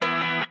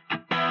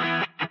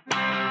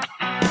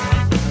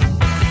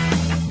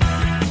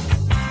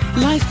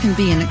Life can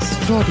be an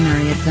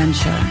extraordinary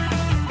adventure.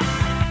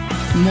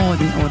 More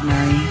than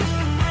ordinary.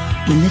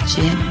 In the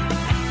gym.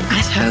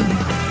 At home.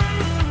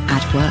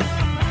 At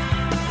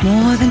work.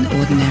 More than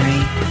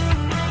ordinary.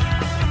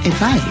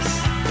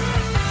 Advice.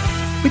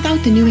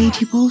 Without the new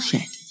agey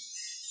bullshit.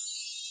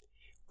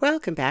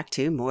 Welcome back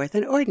to More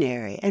Than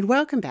Ordinary, and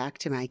welcome back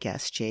to my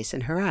guest,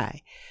 Jason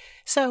Harai.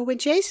 So when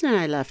Jason and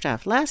I left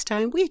off last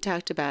time, we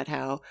talked about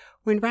how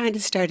when Rhonda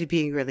started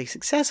being really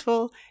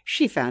successful,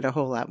 she found a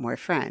whole lot more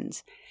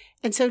friends.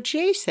 And so,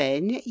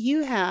 Jason,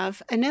 you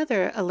have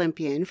another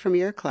Olympian from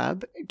your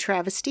club,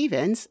 Travis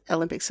Stevens,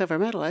 Olympic silver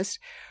medalist,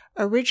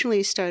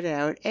 originally started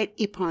out at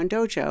Ippon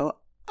Dojo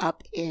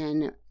up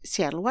in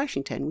Seattle,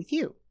 Washington with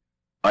you.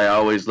 I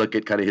always look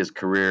at kind of his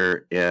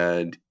career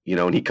and,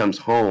 when he comes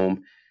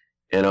home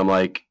and I'm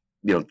like,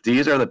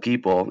 these are the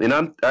people, and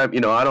I'm I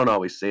don't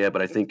always say it,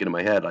 but I think in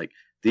my head, like,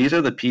 these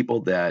are the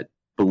people that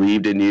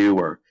believed in you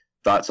or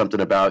thought something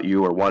about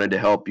you or wanted to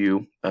help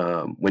you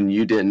when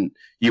you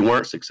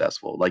weren't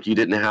successful. Like, you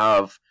didn't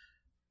have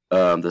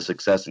the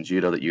success in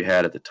judo that you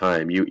had at the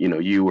time.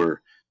 You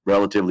were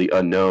relatively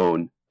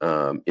unknown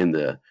in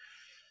the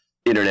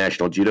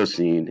international judo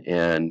scene.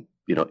 And,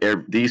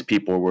 these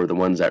people were the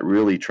ones that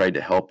really tried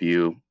to help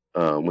you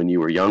when you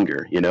were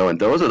younger, and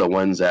those are the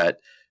ones that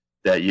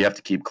you have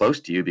to keep close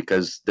to you,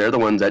 because they're the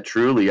ones that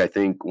truly, I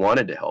think,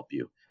 wanted to help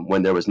you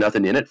when there was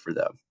nothing in it for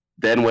them.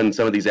 Then when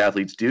some of these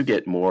athletes do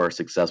get more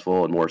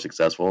successful,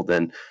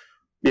 then,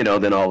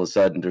 then all of a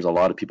sudden there's a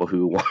lot of people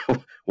who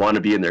want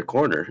to be in their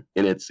corner.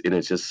 And it's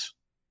just,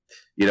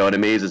 it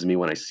amazes me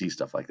when I see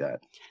stuff like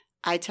that.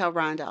 I tell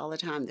Rhonda all the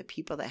time, the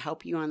people that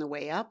help you on the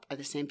way up are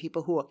the same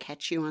people who will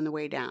catch you on the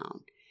way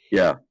down.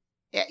 Yeah.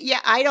 Yeah,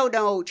 I don't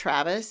know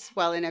Travis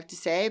well enough to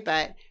say,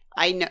 but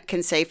I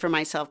can say for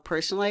myself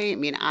personally, I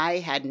mean, I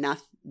had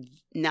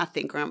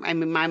nothing. I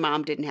mean, my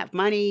mom didn't have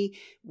money.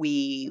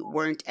 We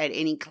weren't at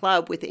any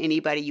club with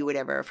anybody you would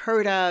ever have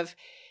heard of.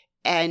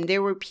 And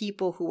there were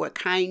people who were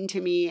kind to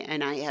me,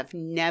 and I have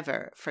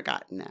never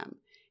forgotten them.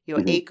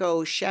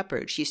 Eiko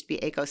Shepard, she used to be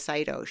Eiko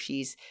Saito.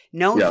 She's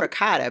known for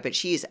kata, but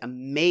she's an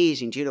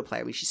amazing judo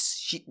player. I mean,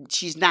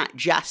 she's not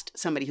just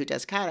somebody who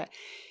does kata.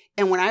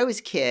 And when I was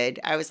a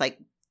kid, I was like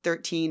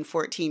 13,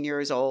 14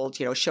 years old,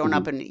 showing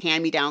up in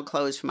hand-me-down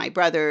clothes for my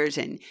brothers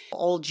and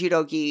old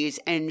judo gis.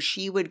 And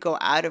she would go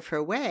out of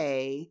her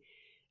way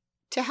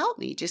to help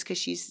me just because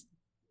she's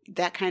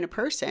that kind of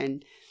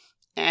person.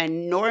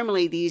 And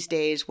normally these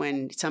days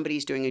when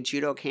somebody's doing a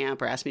judo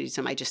camp or asks me to do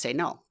something, I just say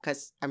no,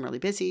 because I'm really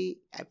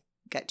busy. I've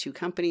got 2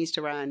 companies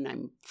to run.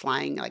 I'm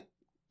flying, like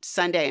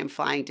Sunday, I'm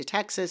flying to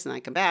Texas, and I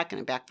come back, and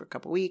I'm back for a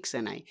couple of weeks,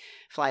 and I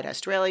fly to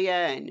Australia,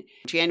 and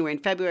January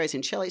and February I was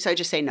in Chile. So I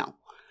just say no.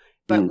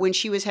 But when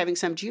she was having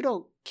some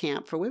judo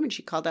camp for women,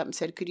 she called up and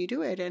said, could you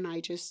do it? And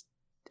I just,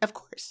 of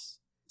course.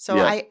 So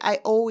I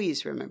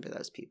always remember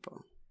those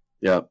people.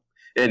 Yeah.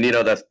 And,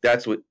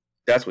 that's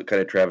what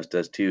kind of Travis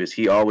does too, is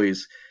he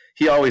always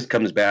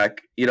comes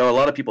back. A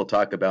lot of people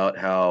talk about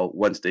how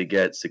once they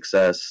get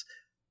success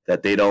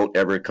that they don't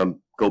ever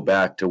go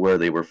back to where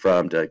they were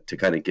from to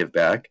kind of give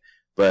back.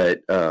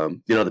 But,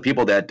 the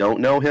people that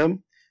don't know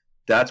him,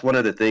 that's one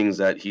of the things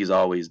that he's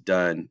always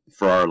done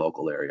for our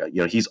local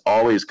area. He's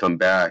always come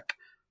back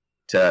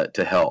to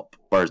help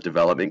as far as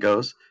development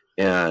goes.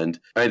 And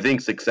I think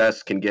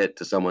success can get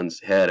to someone's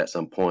head at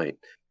some point.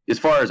 As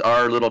far as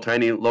our little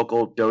tiny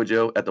local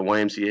dojo at the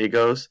YMCA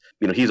goes,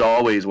 he's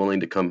always willing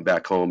to come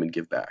back home and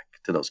give back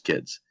to those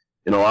kids.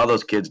 And a lot of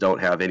those kids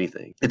don't have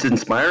anything. It's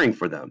inspiring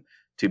for them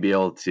to be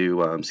able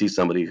to see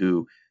somebody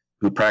who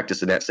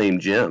practiced in that same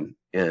gym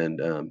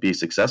and be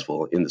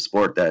successful in the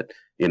sport that,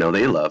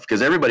 they love.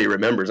 Because everybody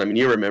remembers. I mean,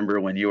 you remember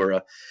when you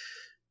were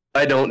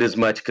I don't as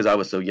much because I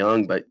was so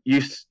young, but you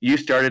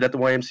started at the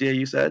YMCA,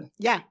 you said?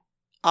 Yeah,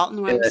 Alton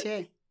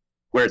YMCA.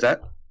 Where is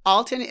that?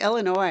 Alton,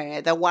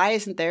 Illinois. The Y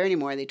isn't there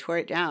anymore. They tore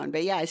it down.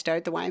 But yeah, I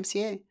started the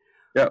YMCA.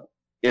 Yeah.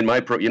 In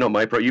my pro,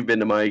 you've been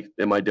to my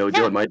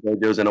dojo, and my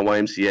dojo's in a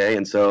YMCA.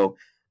 And so,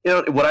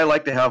 would I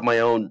like to have my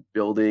own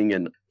building?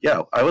 And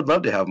yeah, I would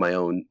love to have my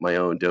own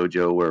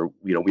dojo where,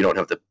 we don't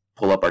have to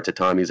pull up our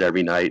tatamis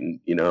every night and,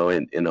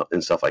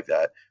 and stuff like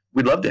that.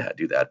 We'd love to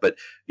do that. But,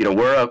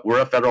 we're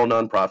a federal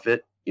nonprofit.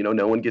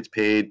 No one gets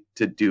paid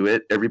to do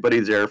it.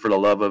 Everybody's there for the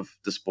love of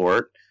the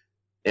sport.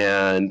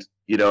 And,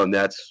 and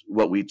that's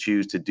what we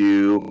choose to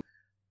do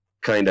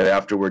kind of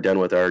after we're done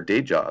with our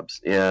day jobs.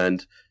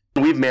 And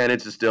we've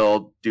managed to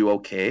still do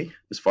okay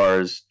as far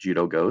as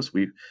judo goes.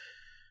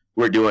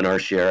 We're doing our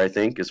share, I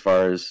think, as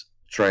far as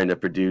trying to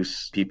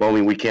produce people. I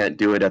mean, we can't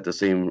do it at the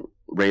same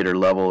rate or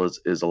level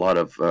as a lot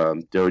of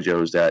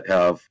dojos that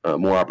have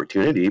more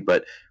opportunity,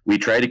 but we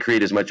try to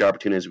create as much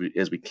opportunity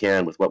as we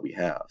can with what we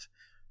have.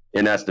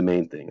 And that's the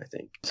main thing, I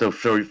think. So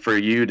for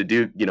you to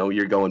do,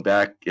 you're going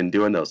back and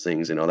doing those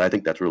things, I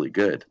think that's really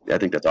good. I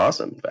think that's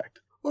awesome, in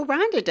fact. Well,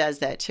 Rhonda does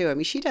that too. I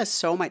mean, she does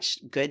so much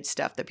good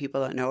stuff that people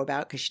don't know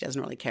about because she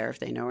doesn't really care if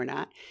they know or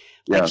not.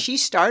 Like she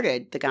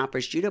started the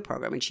Gompers Judo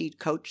program, and she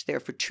coached there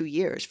for 2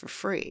 years for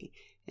free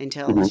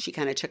until she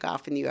kind of took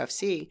off in the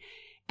UFC.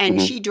 And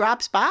Mhm. she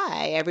drops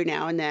by every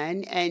now and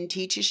then and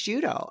teaches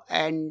judo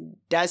and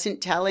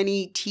doesn't tell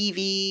any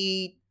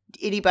TV,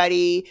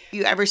 anybody.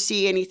 You ever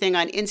see anything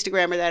on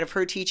Instagram or that of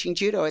her teaching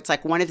judo? It's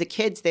like one of the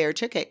kids there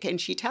took it, and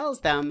she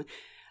tells them,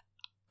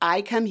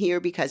 I come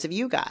here because of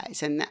you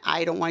guys. And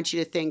I don't want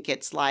you to think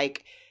it's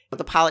like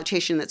the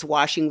politician that's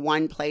washing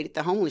one plate at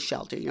the homeless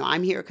shelter.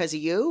 I'm here because of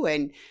you,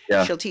 and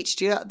Yeah. she'll teach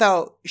judo.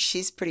 Though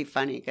she's pretty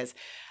funny because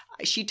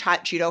she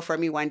taught judo for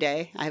me one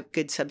day. I have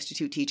good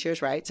substitute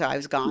teachers, right? So I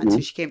was gone. So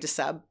she came to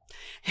sub,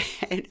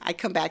 and I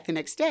come back the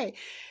next day.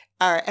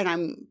 And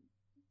I'm,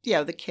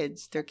 the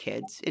kids, they're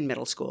kids in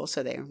middle school,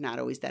 so they're not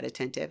always that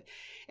attentive.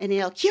 And they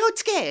yell,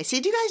 Kyotsuke. I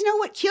said, do you guys know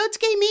what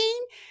Kyotsuke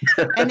mean?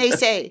 And they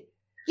say,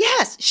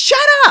 yes, shut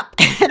up.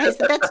 And I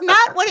said, that's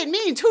not what it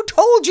means. Who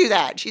told you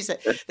that?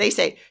 They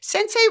say,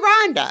 Sensei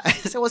Rhonda. I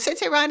said, well,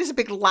 Sensei Rhonda's a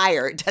big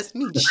liar. It doesn't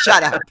mean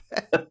shut up.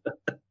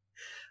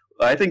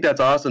 I think that's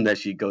awesome that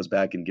she goes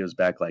back and gives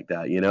back like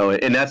that,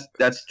 and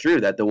that's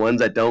true, that the ones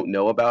that don't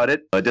know about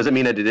it, it doesn't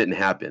mean that it didn't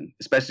happen,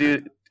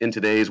 especially in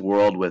today's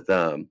world with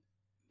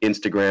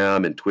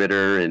Instagram and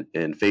Twitter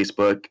and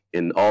Facebook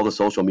and all the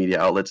social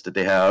media outlets that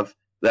they have.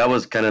 That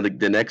was kind of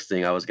the next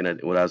thing what I was going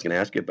to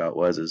ask you about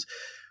was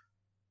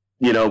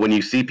when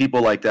you see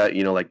people like that,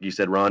 like you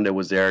said, Rhonda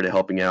was there to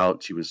helping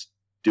out. She was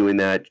doing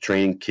that,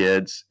 training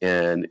kids,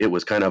 and it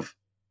was kind of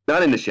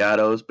not in the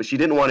shadows, but she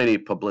didn't want any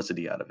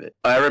publicity out of it.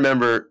 I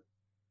remember,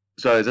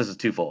 so this is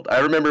twofold. I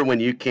remember when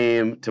you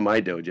came to my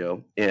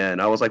dojo,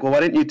 and I was like, well, why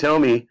didn't you tell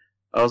me?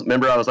 I was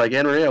like,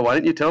 Anna Maria, why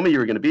didn't you tell me you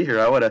were going to be here?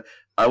 I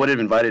would have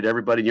invited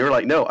everybody. And you were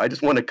like, no, I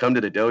just want to come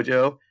to the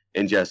dojo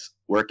and just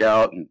work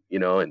out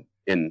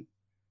and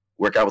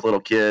work out with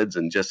little kids,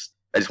 and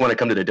I just want to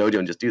come to the dojo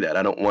and just do that.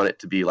 I don't want it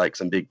to be like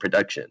some big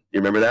production. You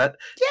remember that?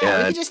 Yeah,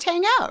 we could just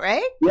hang out,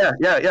 right?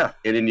 Yeah.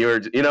 And in your,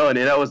 and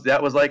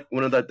that was like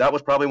that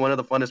was probably one of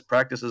the funnest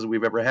practices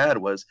we've ever had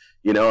was,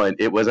 and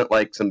it wasn't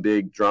like some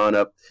big drawn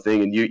up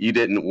thing. And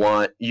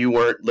you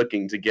weren't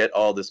looking to get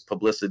all this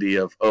publicity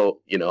of,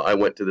 I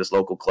went to this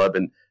local club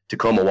in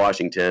Tacoma,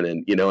 Washington,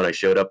 and, and I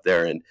showed up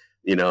there and,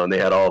 and they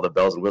had all the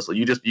bells and whistles.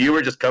 You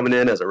were just coming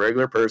in as a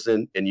regular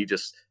person, and you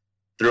just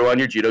threw on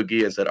your judo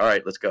gi and said, all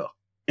right, let's go.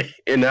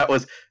 And that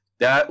was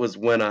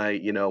when I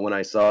had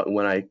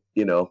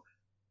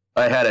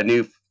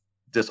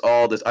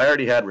I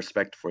already had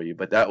respect for you,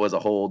 but that was a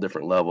whole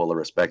different level of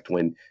respect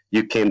when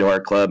you came to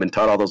our club and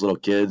taught all those little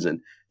kids,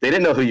 and they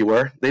didn't know who you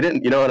were. They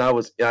didn't,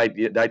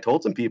 and I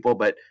told some people,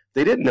 but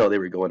they didn't know they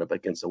were going up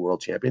against a world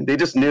champion. They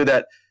just knew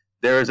that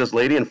there was this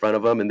lady in front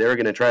of them, and they were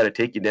going to try to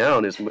take you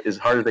down as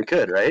hard as they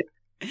could. Right.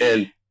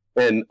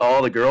 And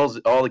all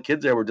the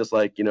kids there were just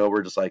like, I'm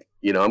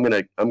going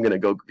to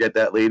go get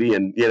that lady.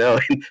 And,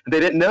 and they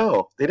didn't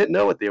know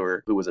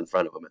who was in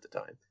front of them at the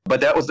time.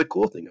 But that was the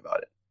cool thing about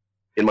it,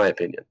 in my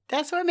opinion.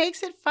 That's what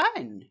makes it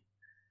fun.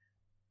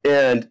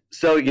 And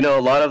so,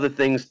 a lot of the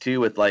things too,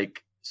 with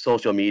like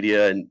social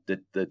media and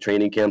the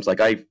training camps,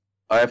 like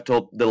I've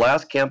told the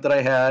last camp that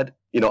I had,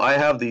 I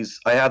have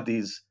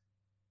these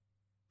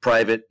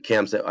private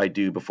camps that I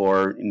do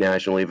before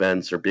national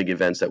events or big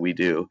events that we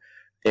do.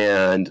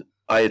 And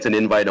it's an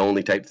invite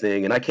only type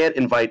thing, and I can't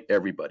invite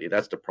everybody.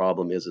 That's the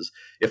problem. Is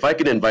if I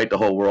could invite the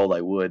whole world,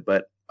 I would,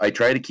 but I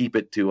try to keep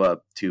it to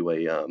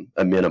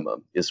a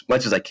minimum as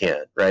much as I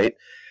can, right?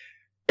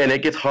 And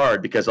it gets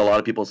hard because a lot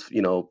of people's,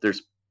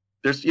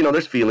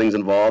 there's feelings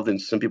involved, and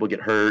some people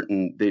get hurt,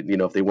 and they,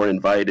 if they weren't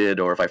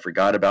invited, or if I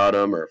forgot about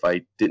them, or if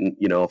I didn't,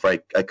 if I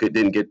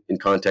didn't get in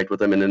contact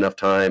with them in enough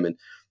time, and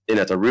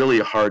it's a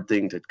really hard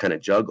thing to kind of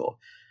juggle.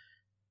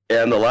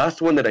 And the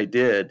last one that I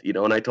did,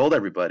 and I told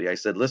everybody, I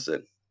said,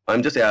 listen,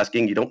 I'm just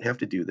asking, you don't have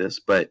to do this,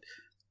 but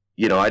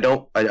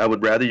I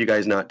would rather you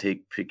guys not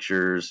take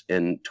pictures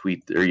and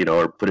tweet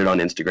or put it on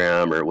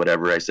Instagram or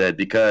whatever. I said,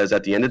 because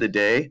at the end of the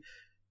day,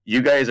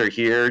 you guys are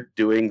here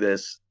doing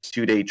this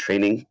 2-day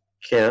training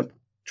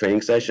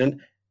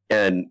session,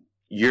 and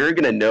you're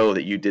going to know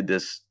that you did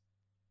this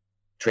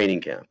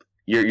training camp.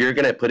 You're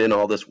going to put in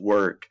all this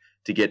work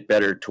to get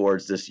better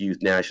towards this youth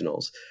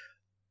nationals.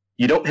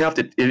 You don't have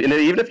to, and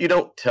even if you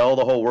don't tell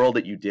the whole world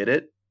that you did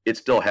it, it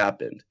still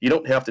happened. You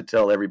don't have to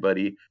tell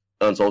everybody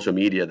on social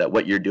media that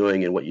what you're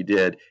doing and what you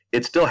did,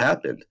 it still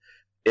happened.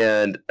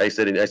 And I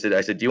said,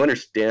 do you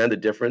understand the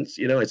difference?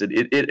 I said,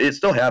 it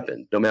still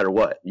happened no matter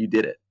what. You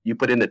did it. You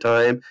put in the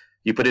time,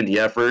 you put in the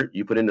effort,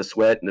 you put in the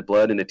sweat and the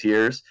blood and the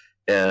tears.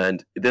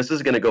 And this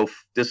is going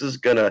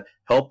to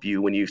help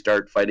you when you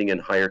start fighting in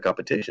higher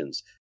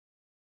competitions.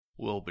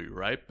 We'll be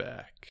right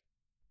back.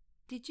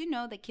 Did you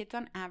know that kids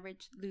on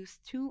average lose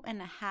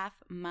 2.5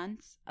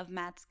 months of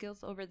math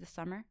skills over the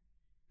summer?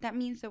 That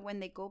means that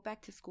when they go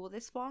back to school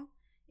this fall,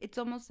 it's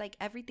almost like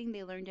everything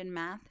they learned in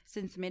math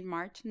since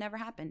mid-March never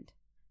happened.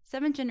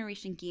 7th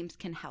Generation Games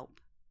can help.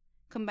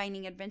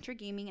 Combining adventure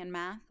gaming and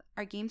math,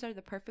 our games are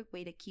the perfect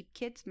way to keep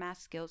kids'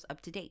 math skills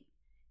up to date.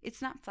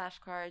 It's not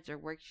flashcards or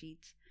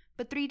worksheets,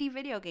 but 3D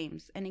video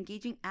games and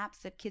engaging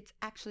apps that kids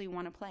actually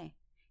want to play,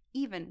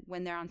 even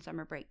when they're on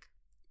summer break.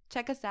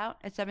 Check us out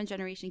at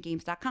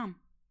 7generationgames.com.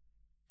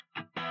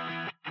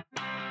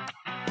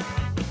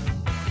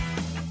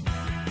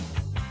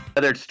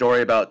 Another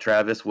story about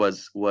Travis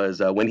was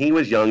when he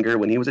was younger,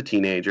 when he was a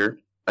teenager.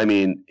 I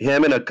mean,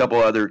 him and a couple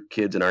other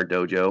kids in our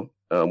dojo.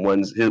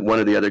 One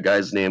of the other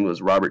guys' name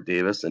was Robert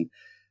Davis, and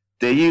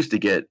they used to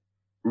get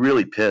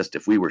really pissed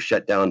if we were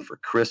shut down for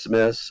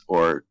Christmas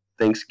or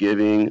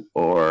Thanksgiving,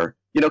 or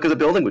because the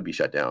building would be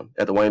shut down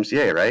at the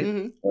YMCA, right?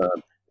 Mm-hmm.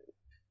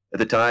 At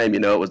the time,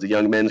 it was the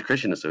Young Men's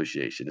Christian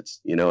Association. It's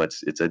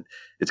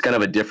kind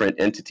of a different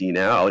entity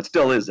now. It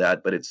still is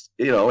that, but it's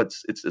a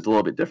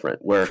little bit different.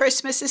 Where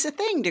Christmas is a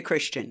thing to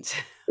Christians.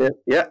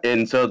 Yeah,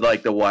 and so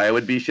like the Y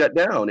would be shut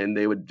down, and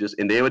they would just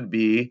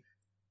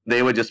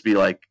be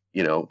like,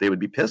 they would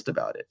be pissed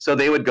about it. So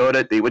they would go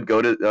to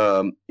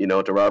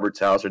to Robert's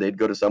house, or they'd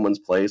go to someone's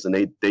place, and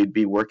they'd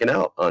be working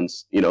out on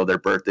their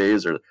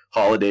birthdays or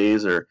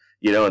holidays, or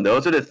and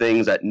those are the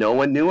things that no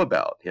one knew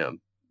about him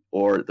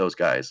or those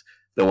guys.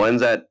 The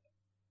ones that,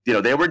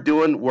 they were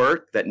doing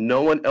work that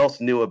no one else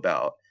knew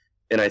about.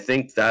 And I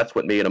think that's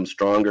what made them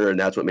stronger, and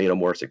that's what made them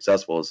more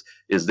successful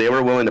is they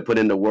were willing to put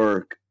into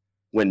work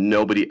when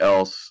nobody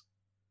else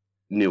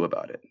knew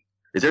about it.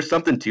 Is there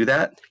something to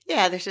that?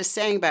 Yeah, there's a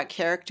saying about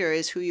character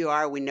is who you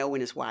are when no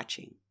one is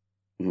watching.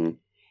 Mm-hmm.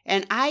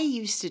 And I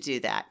used to do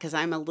that because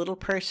I'm a little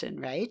person,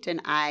 right?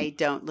 And I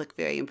don't look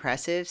very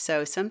impressive.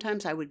 So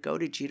sometimes I would go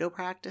to judo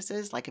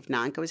practices, like if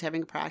Nanka was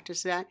having a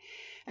practice of that,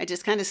 I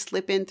just kind of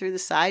slip in through the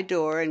side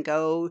door and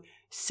go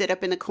sit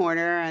up in the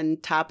corner on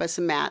top of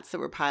some mats that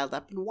were piled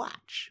up and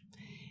watch.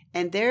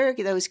 And there are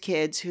those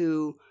kids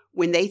who,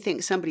 when they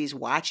think somebody's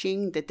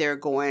watching, that they're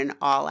going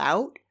all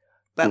out.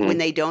 But Mm-hmm. when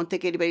they don't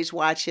think anybody's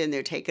watching,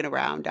 they're taking a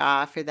round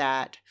off or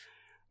that.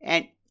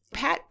 And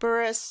Pat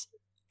Burris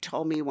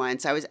told me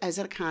once, I was at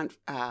must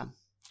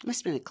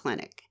have been a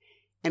clinic,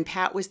 and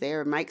Pat was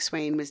there, Mike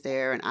Swain was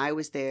there, and I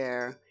was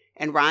there,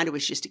 and Rhonda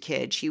was just a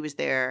kid. She was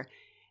there,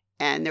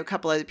 and there were a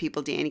couple other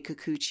people, Danny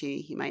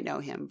Kikuchi, you might know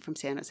him from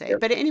San Jose. Yep.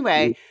 But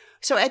anyway,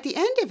 so at the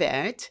end of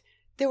it,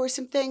 there were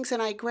some things,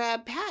 and I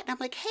grabbed Pat, and I'm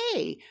like,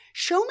 hey,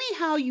 show me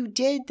how you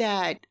did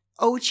that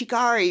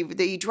Ochigari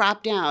that you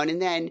dropped down.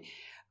 And then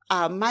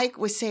Mike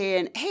was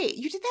saying, hey,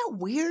 you did that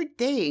weird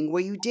thing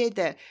where you did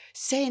the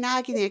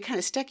Seiyonagi and you kind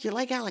of stuck your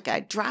leg out like a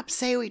drop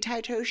Seoi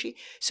Taitoshi.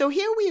 So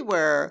here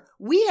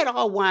we had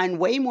all won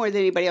way more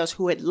than anybody else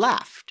who had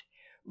left.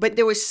 But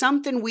there was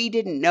something we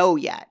didn't know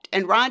yet.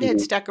 And Rhonda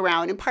had stuck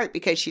around in part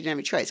because she didn't have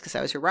a choice because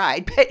I was her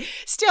ride. But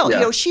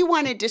still, she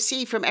wanted to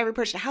see from every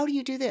person, how do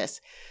you do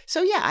this?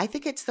 So yeah, I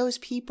think it's those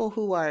people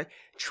who are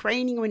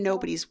training when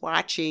nobody's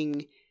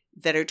watching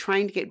that are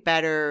trying to get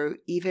better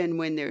even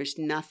when there's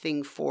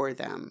nothing for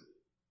them.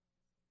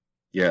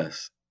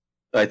 Yes.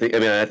 I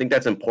think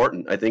that's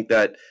important. I think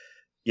that,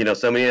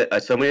 so many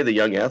of the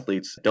young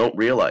athletes don't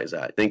realize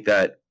that.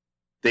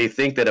 They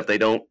think that if they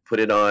don't put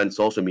it on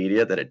social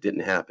media, that it didn't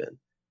happen.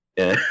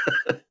 And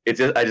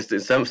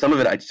some of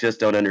it I just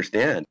don't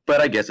understand. But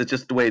I guess it's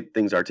just the way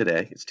things are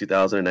today. It's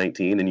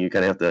 2019, and you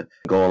kind of have to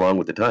go along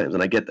with the times.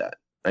 And I get that.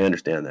 I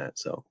understand that.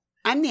 So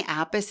I'm the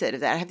opposite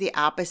of that. I have the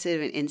opposite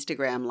of an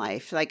Instagram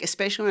life. Like,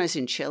 especially when I was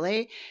in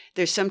Chile,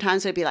 there's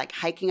sometimes I'd be like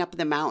hiking up in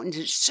the mountains.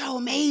 It's so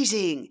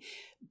amazing.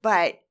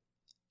 But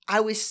I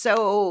was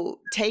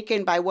so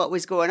taken by what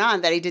was going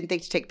on that I didn't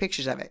think to take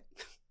pictures of it.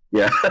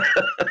 Yeah.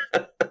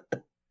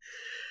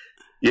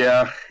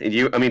 Yeah.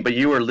 But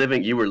you were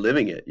living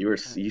it.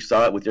 You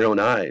saw it with your own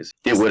eyes.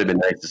 It would have been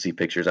nice to see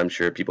pictures. I'm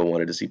sure people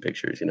wanted to see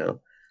pictures,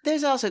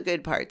 There's also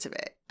good parts of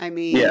it. I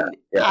mean, yeah.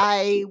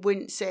 I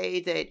wouldn't say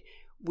that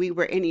we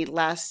were any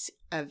less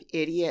of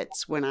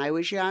idiots when I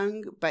was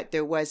young, but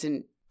there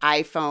wasn't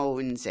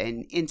iPhones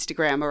and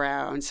Instagram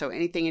around. So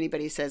anything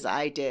anybody says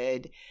I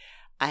did,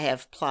 I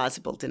have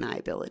plausible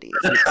deniability.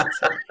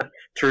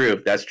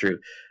 True. That's true.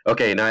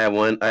 Okay. Now I have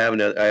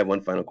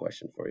one final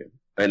question for you.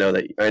 I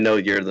know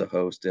you're the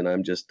host and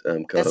I'm just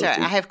co-hosting. That's right.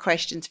 I have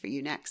questions for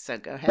you next. So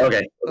go ahead.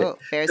 Okay. Oh,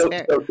 fair. So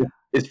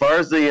as far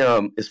as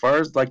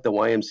like the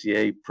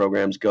YMCA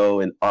programs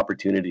go and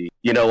opportunity,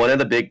 one of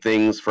the big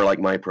things for like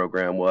my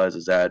program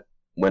is that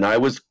when I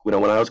was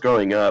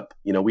growing up,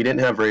 we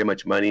didn't have very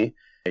much money.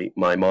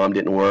 My mom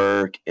didn't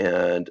work,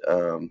 and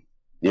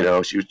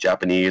she was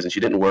Japanese and she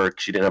didn't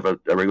work. She didn't have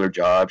a regular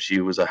job.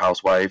 She was a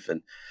housewife,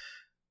 and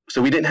so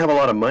we didn't have a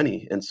lot of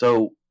money. And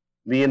so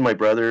me and my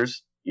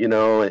brothers,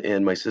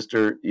 and my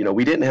sister,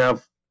 we didn't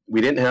have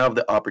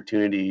the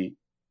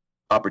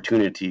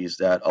opportunities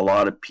that a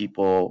lot of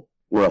people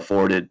were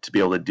afforded to be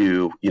able to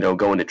do,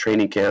 going to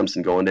training camps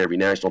and going to every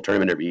national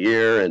tournament every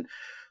year. And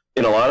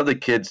a lot of the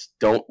kids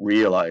don't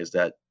realize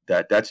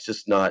that's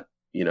just not,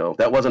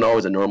 that wasn't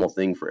always a normal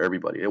thing for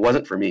everybody. It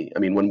wasn't for me. I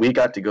mean, when we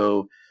got to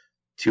go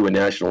to a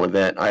national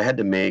event, I had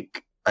to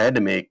make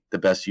the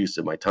best use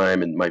of my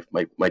time and my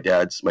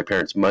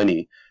parents'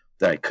 money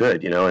that I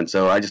could, and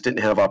so I just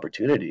didn't have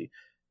opportunity.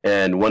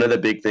 And one of the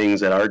big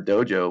things at our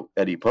dojo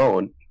at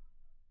Ippon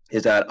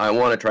is that I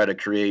want to try to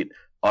create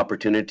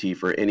opportunity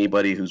for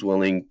anybody who's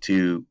willing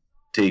to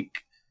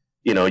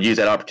use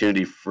that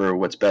opportunity for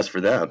what's best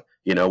for them,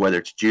 whether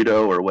it's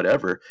judo or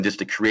whatever, just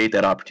to create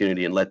that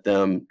opportunity and let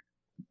them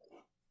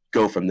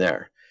go from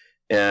there.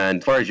 And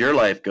as far as your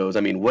life goes,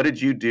 I mean, what did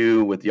you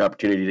do with the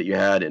opportunity that you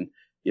had, and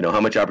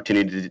how much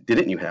opportunity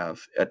didn't you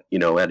have at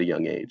a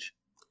young age?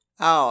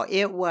 Oh,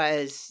 it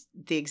was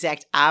the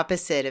exact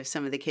opposite of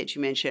some of the kids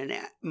you mentioned.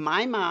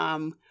 My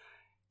mom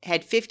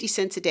had 50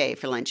 cents a day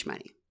for lunch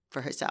money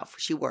for herself.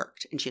 She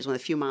worked, and she was one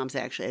of the few moms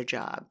that actually had a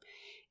job.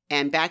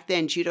 And back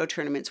then, judo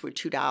tournaments were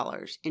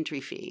 $2 entry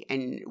fee.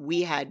 And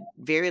we had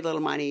very little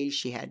money.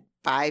 She had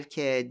 5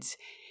 kids,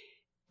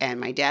 and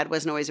my dad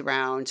wasn't always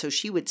around. So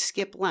she would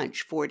skip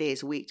lunch 4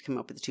 days a week to come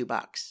up with the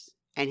 $2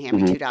 and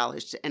hand me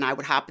 $2. And I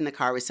would hop in the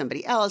car with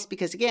somebody else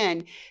because,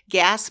 again,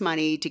 gas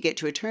money to get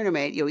to a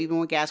tournament, even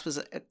when gas was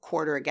a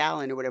quarter a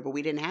gallon or whatever,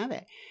 we didn't have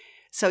it.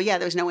 So, yeah,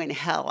 there was no way in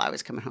hell I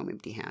was coming home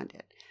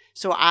empty-handed.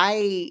 So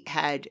I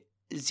had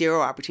zero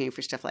opportunity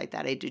for stuff like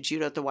that. I did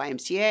judo at the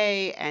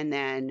YMCA, and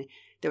then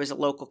there was a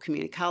local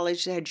community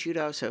college that had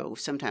judo. So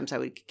sometimes I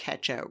would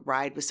catch a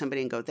ride with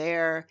somebody and go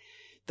there.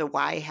 The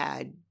Y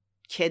had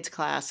kids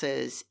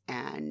classes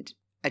and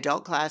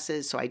adult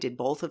classes. So I did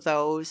both of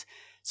those.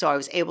 So I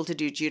was able to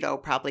do judo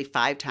probably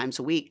 5 times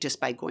a week just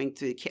by going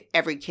through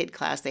every kid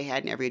class they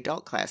had and every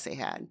adult class they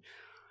had.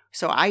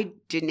 So I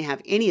didn't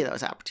have any of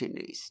those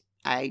opportunities.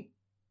 I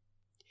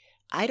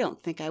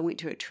don't think I went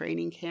to a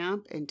training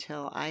camp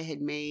until I had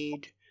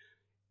made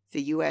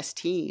the U.S.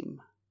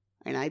 team.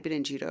 And I'd been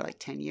in judo like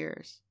 10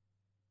 years.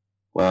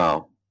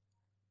 Wow.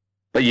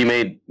 But you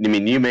made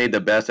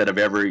the best out of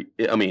every,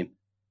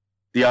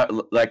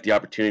 the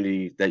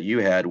opportunity that you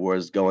had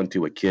was going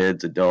to a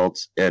kids,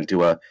 adults, and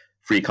to a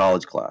free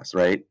college class,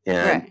 right?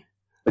 Right.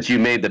 But you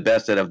made the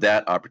best out of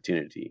that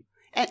opportunity.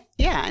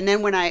 And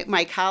then when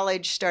my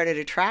college started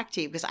a track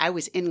team, because I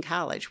was in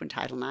college when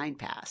Title IX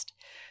passed.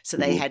 So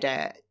they had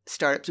to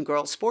start up some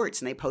girls' sports,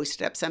 and they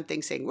posted up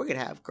something saying, we're going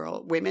to have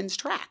women's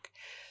track.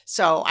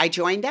 So I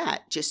joined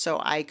that just so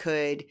I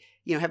could,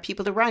 have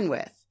people to run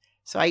with.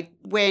 So I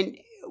went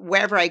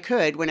wherever I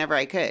could, whenever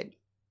I could.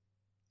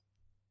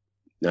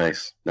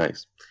 Nice.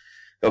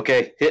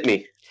 Okay, hit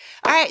me.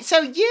 All right. So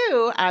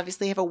you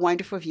obviously have a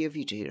wonderful view of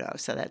judo.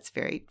 So that's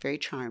very, very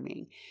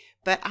charming.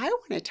 But I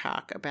want to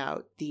talk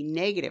about the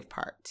negative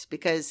parts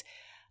because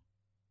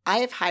I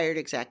have hired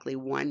exactly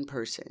one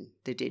person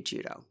that did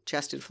judo,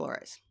 Justin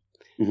Flores.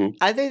 Mm-hmm.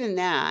 Other than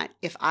that,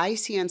 if I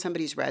see on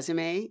somebody's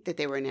resume that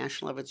they were a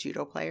national level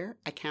judo player,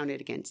 I count it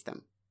against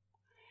them.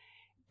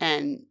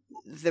 And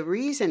the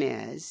reason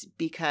is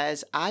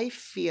because I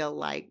feel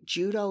like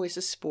judo is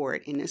a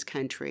sport in this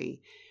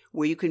country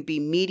where you can be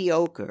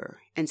mediocre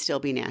and still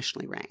be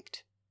nationally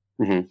ranked.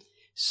 Mm-hmm.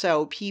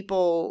 So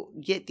people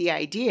get the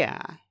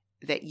idea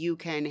that you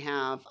can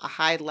have a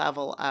high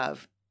level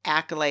of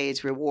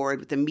accolades, reward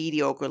with a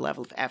mediocre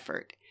level of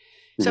effort.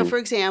 So, for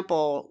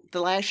example, the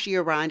last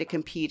year Rhonda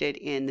competed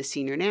in the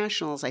senior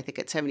nationals, I think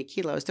at 70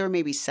 kilos, there were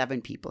maybe 7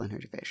 people in her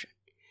division.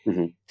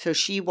 Mm-hmm. So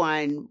she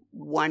won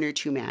 1 or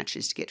 2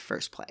 matches to get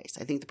first place.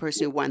 I think the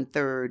person who won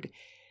third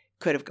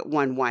could have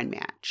won 1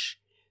 match.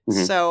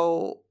 Mm-hmm.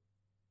 So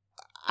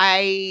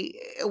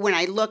when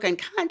I look in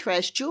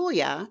contrast,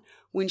 Julia,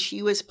 when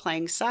she was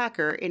playing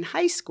soccer in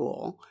high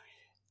school,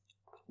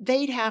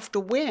 they'd have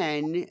to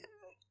win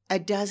a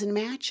dozen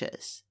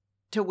matches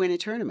to win a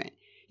tournament.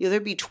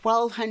 There'd be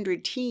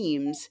 1,200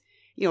 teams,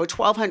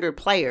 1,200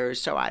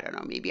 players. So I don't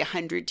know, maybe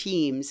 100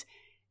 teams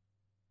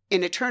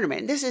in a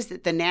tournament. And this is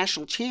the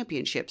national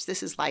championships.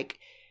 This is like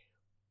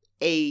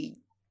a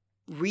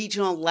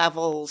regional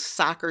level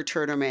soccer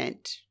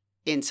tournament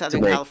in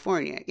Southern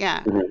California.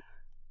 Yeah. Mm-hmm.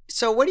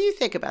 So what do you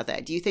think about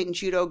that? Do you think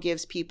judo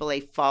gives people a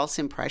false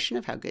impression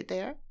of how good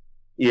they are?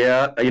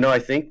 Yeah. I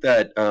think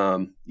that,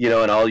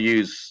 and I'll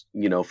use,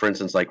 for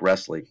instance, like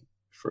wrestling.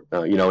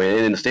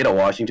 In the state of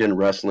Washington,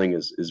 wrestling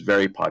is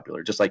very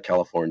popular, just like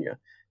California.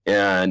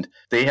 And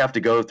they have to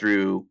go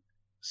through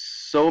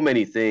so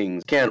many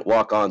things. Can't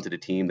walk onto the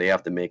team. They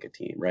have to make a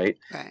team, right?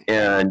 Right.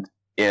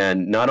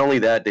 And not only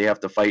that, they have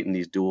to fight in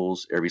these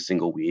duels every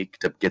single week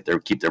to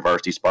keep their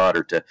varsity spot,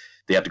 or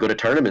they have to go to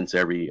tournaments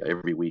every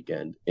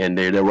weekend, and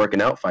they're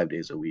working out 5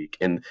 days a week,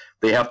 and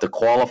they have to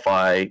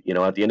qualify.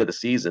 At the end of the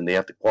season, they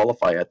have to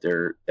qualify at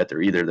their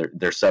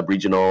sub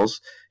regionals,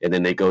 and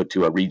then they go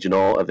to a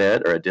regional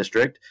event or a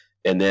district,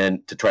 and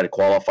then to try to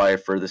qualify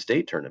for the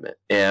state tournament.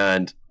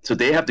 And so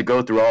they have to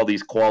go through all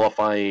these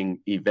qualifying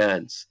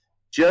events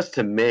just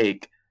to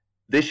make.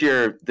 This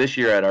year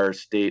at our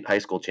state high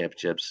school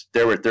championships,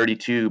 there were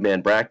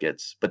 32-man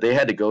brackets, but they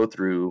had to go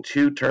through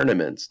 2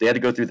 tournaments. They had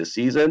to go through the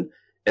season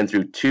and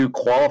through 2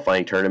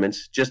 qualifying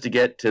tournaments just to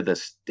get to the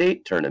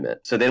state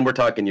tournament. So then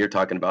you're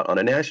talking about on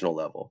a national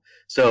level.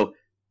 So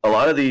a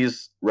lot of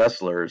these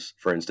wrestlers,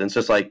 for instance,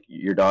 just like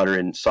your daughter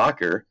in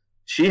soccer,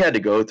 she had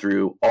to go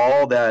through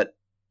all that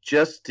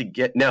just to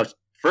get. Now,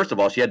 first of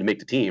all, she had to make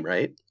the team,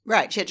 right?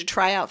 Right. She had to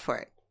try out for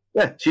it.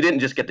 Yeah. She didn't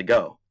just get to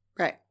go.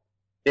 Right.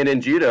 And in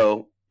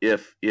judo,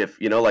 if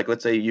like,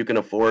 let's say you can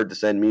afford to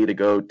send me to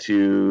go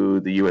to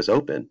the U.S.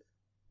 Open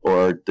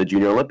or the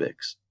Junior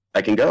Olympics,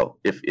 I can go.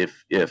 If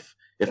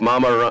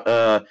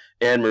Mama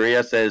Ann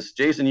Maria says,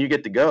 Jason, you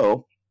get to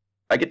go,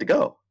 I get to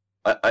go.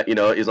 I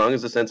as long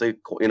as the sensei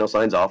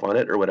signs off on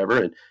it or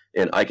whatever,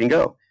 and I can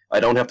go. I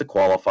don't have to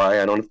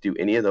qualify. I don't have to do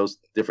any of those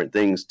different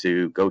things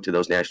to go to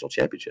those national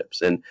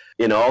championships. And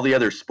in all the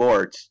other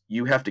sports,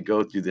 you have to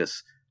go through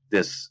this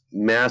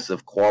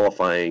massive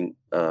qualifying,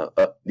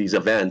 these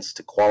events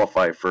to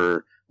qualify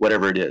for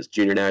whatever it is,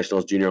 junior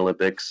nationals, junior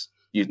Olympics,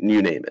 you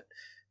name it.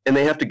 And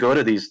they have to go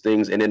to these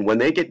things. And then when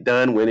they get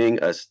done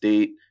winning a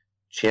state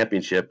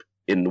championship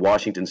in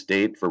Washington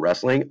State for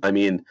wrestling, I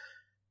mean,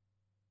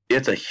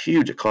 it's a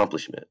huge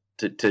accomplishment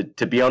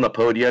to be on the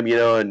podium, you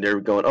know, and they're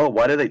going, oh,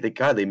 why do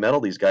they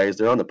medal these guys?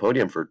 They're on the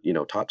podium for, you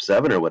know, top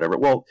 7 or whatever.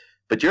 Well,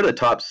 but you're the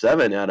top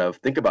 7 out of,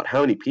 think about how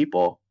many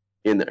people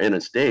in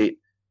a state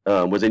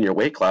was in your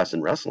weight class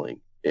in wrestling.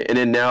 And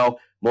then now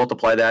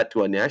multiply that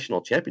to a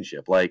national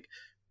championship, like,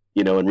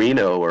 you know, in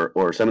Reno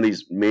or some of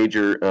these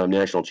major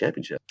national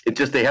championships. It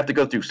just, they have to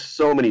go through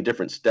so many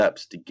different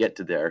steps to get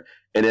to there.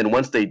 And then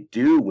once they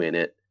do win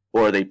it,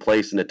 or they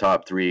place in the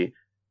top 3,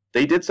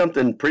 they did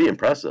something pretty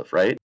impressive,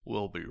 right?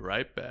 We'll be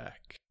right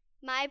back.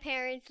 My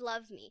parents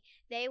love me.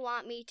 They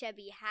want me to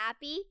be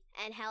happy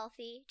and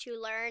healthy, to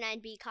learn and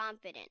be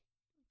confident.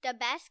 The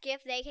best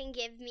gift they can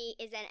give me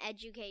is an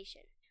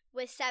education.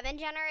 With 7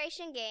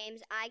 Generation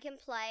Games, I can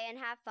play and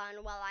have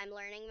fun while I'm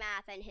learning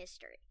math and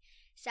history.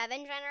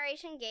 7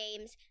 Generation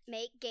Games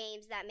make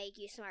games that make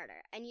you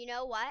smarter. And you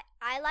know what?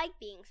 I like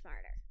being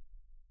smarter.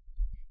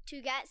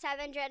 To get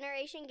 7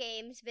 Generation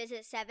Games,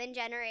 visit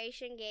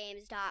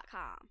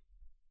 7generationgames.com.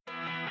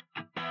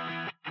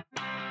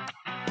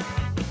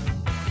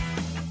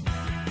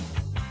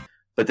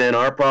 But then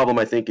our problem,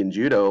 I think, in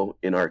judo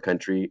in our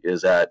country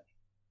is that,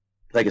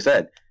 like I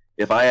said,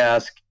 if I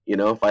ask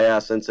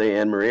Sensei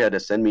Anne Maria to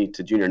send me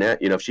to junior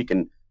net, you know, if she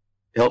can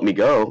help me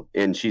go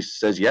and she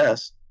says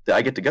yes,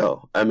 I get to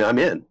go. I'm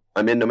in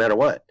no matter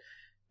what.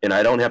 And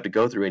I don't have to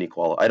go through any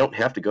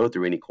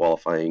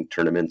qualifying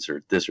tournaments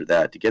or this or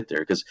that to get there,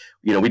 because,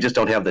 you know, we just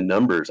don't have the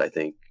numbers, I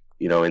think,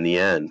 you know, in the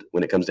end,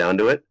 when it comes down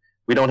to it,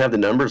 we don't have the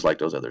numbers like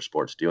those other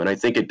sports do. And I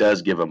think it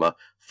does give them a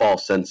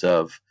false sense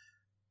of,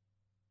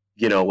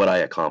 you know, what I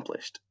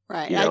accomplished.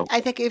 Right. You know?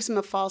 I think it gives them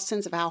a false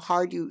sense of how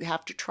hard you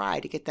have to try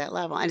to get that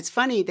level. And it's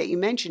funny that you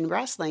mentioned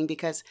wrestling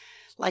because,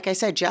 like I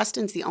said,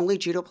 Justin's the only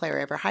judo player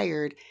I ever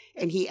hired,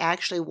 and he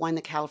actually won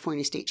the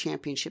California State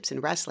Championships in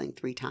wrestling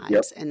 3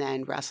 times, and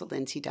then wrestled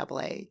in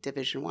NCAA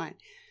Division I.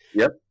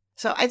 Yep.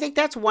 So I think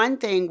that's one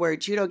thing where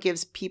judo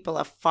gives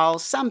people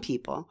some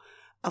people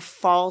a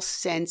false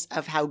sense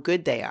of how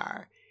good they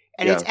are.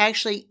 And it's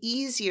actually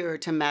easier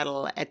to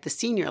medal at the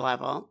senior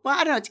level. Well,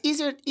 I don't know.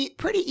 It's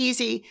pretty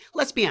easy.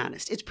 Let's be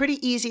honest. It's pretty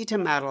easy to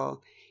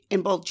medal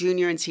in both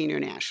junior and senior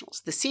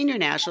nationals. The senior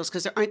nationals,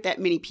 because there aren't that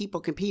many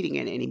people competing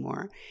in it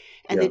anymore.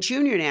 And the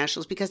junior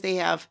nationals, because they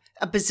have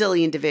a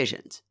bazillion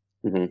divisions.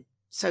 Mm-hmm.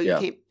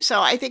 So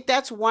so I think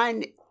that's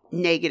one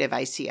negative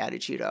I see out of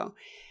judo.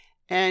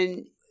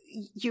 And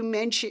you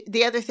mentioned,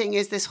 the other thing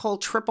is this whole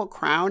Triple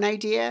Crown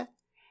idea.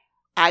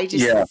 I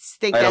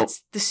just think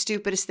that's the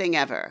stupidest thing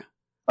ever.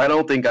 I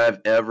don't think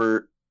I've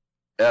ever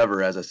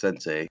as a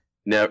sensei,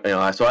 never, you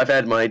know, so I've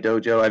had my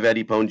dojo, I've had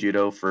Ippon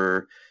Judo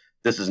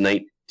this is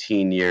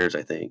 19 years,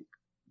 I think.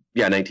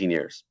 Yeah, 19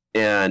 years.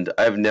 And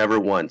I've never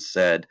once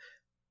said,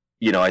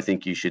 you know, I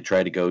think you should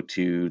try to go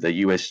to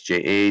the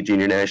USJA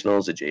Junior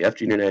Nationals, the JF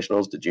Junior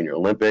Nationals, the Junior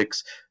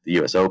Olympics,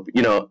 the US Open,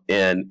 you know,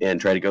 and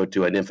try to go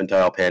to an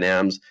infantile Pan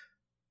Ams,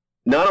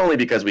 not only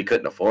because we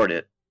couldn't afford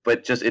it,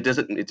 but it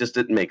just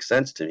didn't make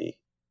sense to me.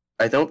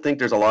 I don't think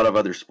there's a lot of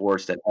other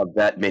sports that have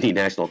that many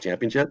national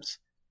championships.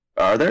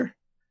 Are there?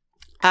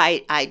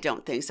 I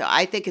don't think so.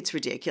 I think it's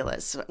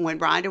ridiculous. When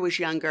Rhonda was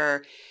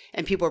younger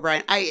and people were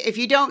Brian, if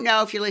you don't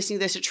know, if you're listening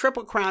to this, a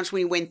Triple Crown's when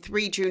you win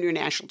 3 junior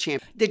national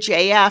champions. The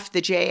JF,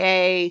 the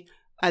JA,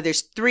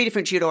 there's 3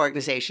 different judo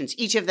organizations.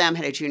 Each of them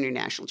had a junior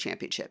national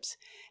championships.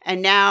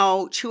 And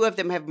now 2 of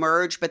them have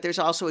merged, but there's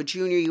also a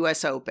junior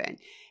US Open.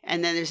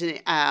 And then there's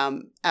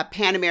a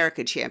Pan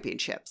American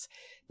Championships.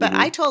 But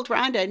I told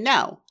Rhonda,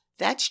 no.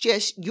 That's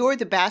just, you're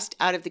the best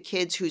out of the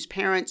kids whose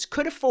parents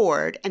could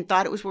afford and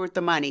thought it was worth the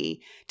money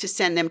to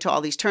send them to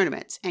all these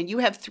tournaments. And you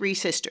have 3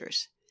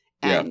 sisters.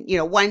 And, you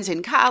know, one's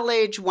in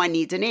college, one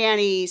needs a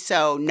nanny.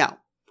 So no.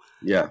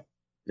 Yeah.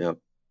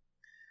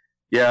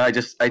 I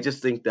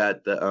just think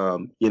that,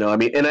 you know, I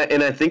mean, and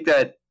I think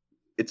that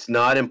it's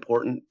not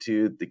important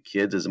to the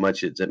kids as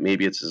much as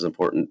maybe it's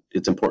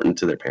important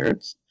to their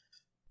parents.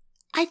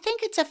 I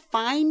think it's a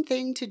fine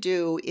thing to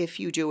do if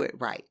you do it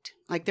right.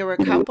 Like there were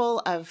a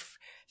couple of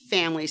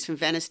families from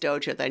Venice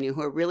Dojo that I knew who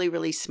were really,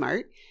 really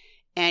smart.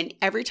 And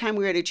every time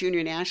we were at a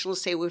junior national,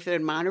 say we were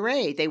in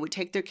Monterey, they would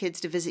take their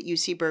kids to visit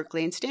UC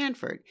Berkeley and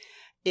Stanford.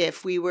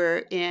 If we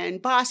were in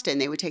Boston,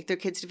 they would take their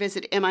kids to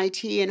visit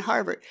MIT and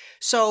Harvard.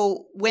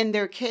 So when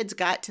their kids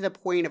got to the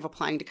point of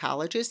applying to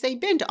colleges,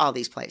 they'd been to all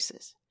these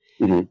places.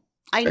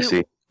 Mm-hmm.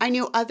 I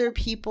knew other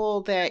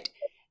people that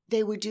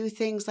they would do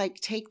things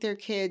like take their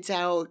kids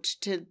out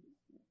to,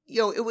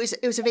 you know, it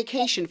was a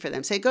vacation for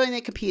them. So they go and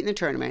they compete in the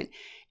tournament.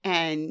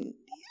 And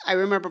I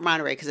remember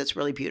Monterey because it's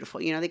really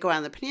beautiful. You know, they go out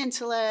on the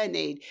peninsula and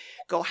they'd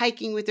go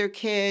hiking with their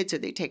kids or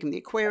they take them to the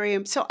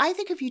aquarium. So I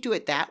think if you do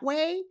it that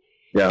way,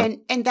 Yeah.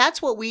 And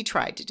that's what we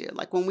tried to do.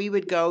 Like when we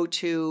would go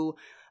to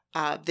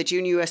the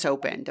Junior U.S.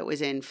 Open that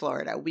was in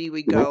Florida, we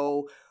would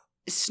go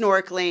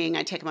snorkeling.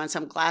 I'd take them on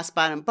some glass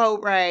bottom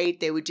boat ride.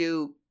 They would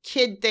do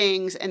kid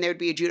things, and there would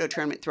be a judo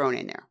tournament thrown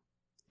in there.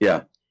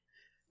 Yeah.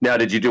 Now,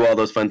 did you do all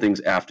those fun things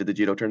after the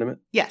judo tournament?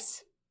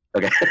 Yes.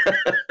 Okay.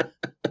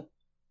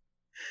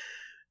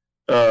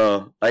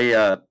 For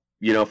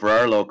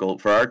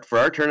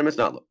our tournaments,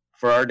 not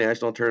for our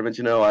national tournaments,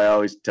 I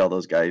always tell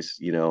those guys,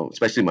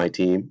 especially my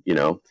team,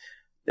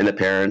 and the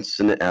parents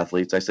and the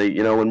athletes, I say,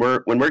 when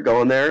we're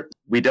going there,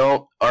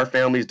 our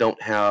families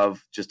don't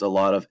have just a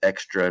lot of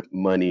extra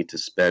money to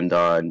spend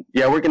on.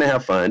 Yeah, we're going to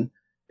have fun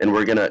and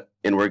we're going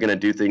to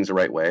do things the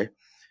right way.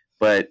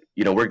 But,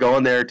 we're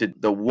going there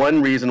the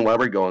one reason why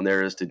we're going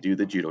there is to do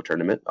the judo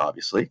tournament,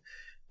 obviously.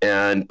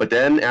 But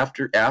then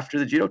after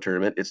the judo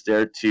tournament, it's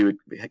there to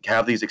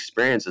have these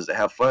experiences, to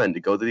have fun, to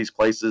go to these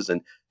places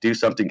and do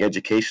something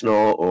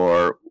educational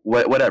or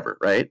whatever,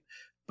 right?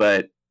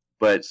 But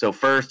so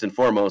first and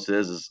foremost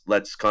is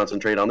let's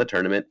concentrate on the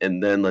tournament,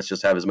 and then let's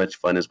just have as much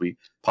fun as we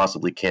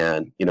possibly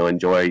can.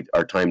 Enjoy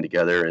our time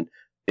together and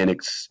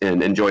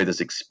enjoy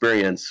this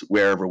experience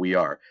wherever we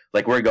are.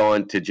 Like we're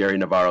going to Jerry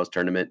Navarro's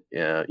tournament,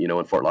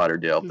 in Fort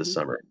Lauderdale this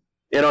summer.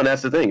 And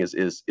that's the thing is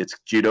it's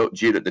judo.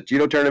 The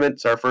judo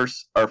tournament's our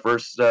first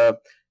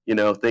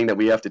thing that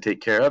we have to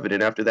take care of, and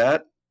then after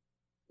that,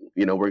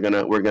 we're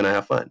gonna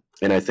have fun.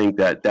 And I think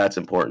that's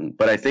important.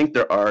 But I think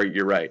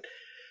you're right.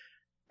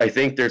 I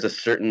think there's a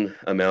certain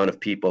amount of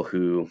people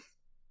who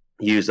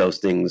use those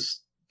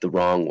things the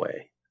wrong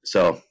way.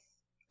 So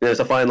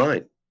there's a fine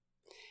line.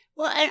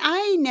 Well, and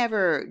I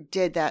never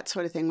did that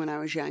sort of thing when I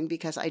was young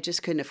because I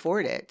just couldn't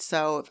afford it.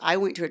 So if I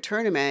went to a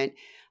tournament,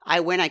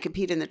 I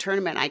competed in the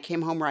tournament, I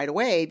came home right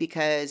away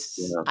because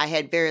I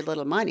had very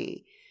little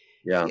money.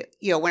 Yeah.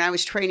 When I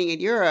was training in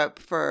Europe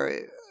for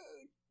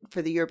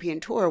the European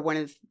tour, one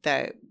of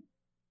the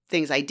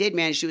things I did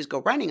manage to do was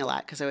go running a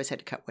lot because I always had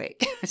to cut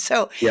weight.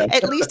 So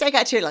at least I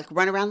got to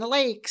run around the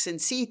lakes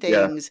and see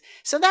things. Yeah.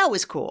 So that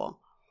was cool.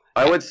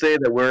 I would say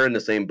that we're in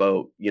the same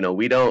boat.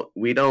 We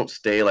don't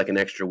stay like an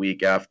extra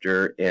week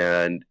after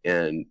and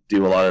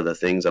do a lot of the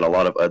things that a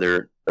lot of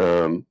other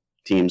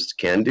teams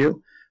can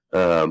do.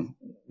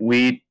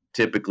 We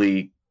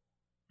typically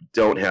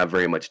don't have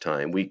very much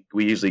time. We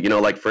usually,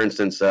 like for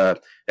instance, at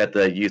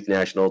the Youth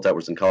Nationals that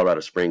was in Colorado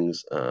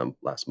Springs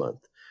last month,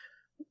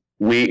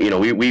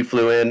 we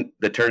flew in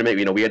the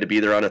tournament. We had to be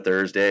there on a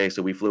Thursday,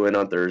 so we flew in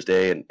on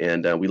Thursday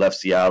and we left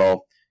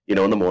Seattle,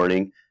 in the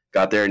morning,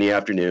 got there in the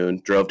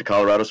afternoon, drove to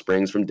Colorado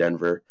Springs from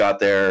Denver, got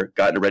there,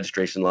 got in a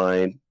registration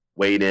line,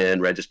 weighed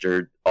in,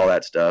 registered, all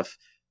that stuff.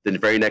 Then the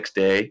very next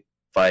day,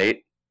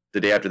 fight.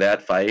 The day after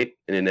that, fight,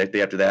 and the next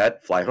day after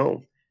that, fly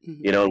home.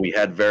 Mm-hmm. And we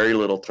had very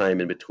little time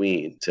in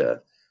between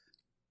to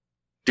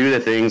do the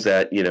things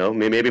that,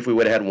 maybe if we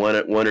would have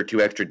had one or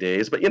two extra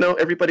days, but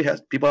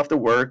people have to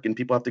work and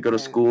people have to go to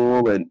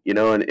school and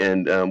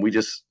we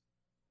just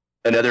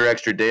another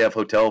extra day of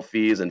hotel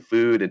fees and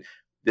food, and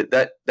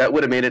that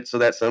would have made it so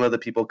that some of the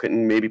people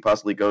couldn't maybe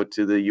possibly go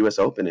to the U.S.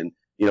 Open in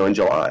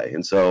July,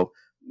 and so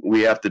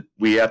we have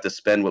to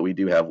spend what we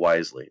do have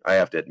wisely. I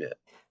have to admit.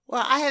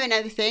 Well, I have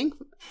another thing,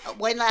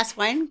 one last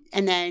one,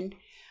 and then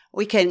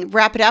we can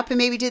wrap it up and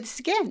maybe do this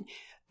again,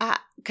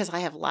 because I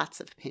have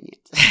lots of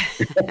opinions.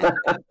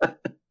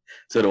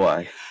 So do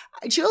I.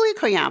 Julia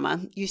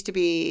Koyama used to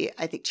be,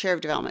 I think, chair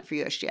of development for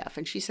USGF,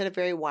 and she said a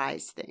very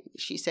wise thing.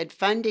 She said,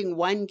 funding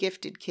one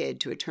gifted kid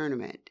to a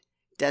tournament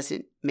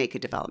doesn't make a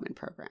development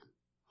program.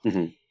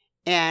 Mm-hmm.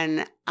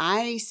 And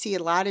I see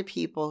a lot of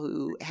people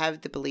who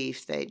have the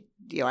belief that,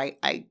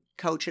 I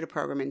coach at a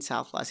program in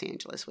South Los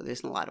Angeles where there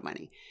isn't a lot of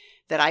money,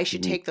 that I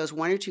should take those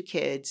one or two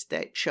kids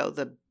that show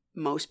the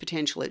most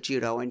potential at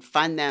judo and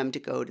fund them to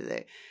go to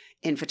the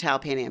Infantile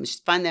Pan Ams,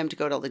 fund them to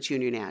go to the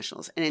Junior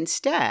Nationals. And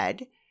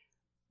instead,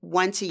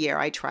 once a year,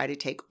 I try to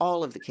take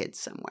all of the kids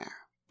somewhere.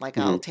 Like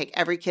I'll take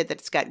every kid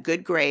that's got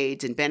good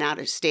grades and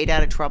stayed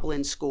out of trouble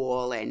in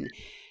school and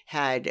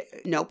had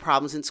no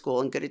problems in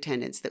school and good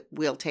attendance, that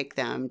we'll take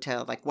them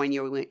to, like one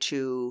year we went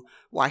to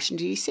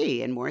Washington,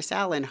 D.C. and Morris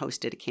Allen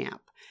hosted a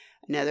camp.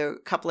 Another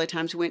couple of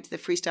times we went to the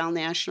Freestyle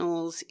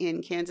Nationals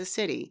in Kansas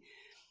City.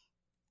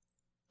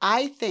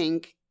 I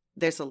think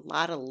there's a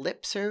lot of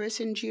lip service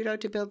in judo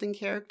to building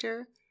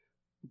character,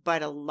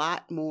 but a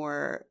lot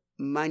more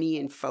money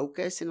and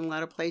focus in a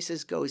lot of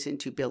places goes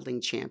into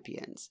building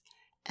champions.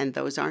 And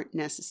those aren't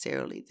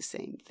necessarily the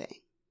same thing.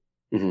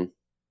 Mm-hmm.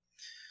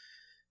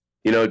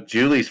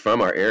 Julie's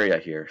from our area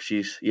here.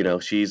 She's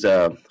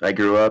I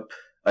grew up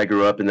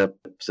in the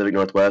Pacific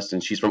Northwest,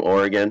 and she's from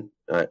Oregon.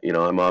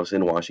 I'm obviously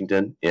in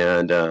Washington,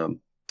 and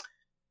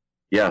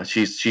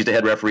she's the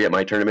head referee at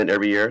my tournament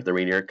every year, the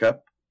Rainier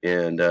Cup,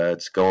 and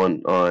it's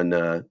going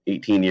on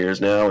 18 years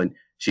now, and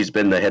she's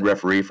been the head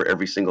referee for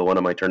every single one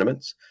of my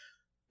tournaments.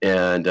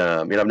 And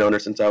I've known her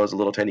since I was a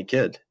little tiny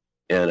kid,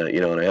 and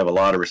and I have a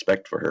lot of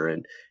respect for her,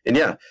 and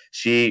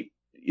she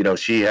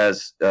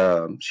has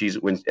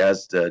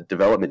as the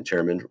development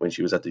chairman when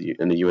she was in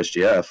the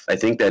USGF. I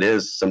think that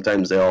is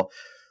sometimes they'll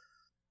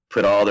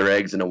put all their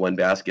eggs into one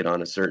basket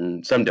on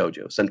some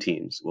dojo, some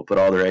teams will put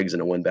all their eggs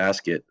into one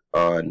basket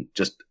on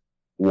just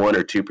one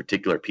or two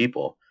particular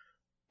people.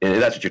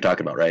 And that's what you're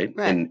talking about, right?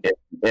 Right.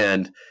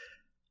 And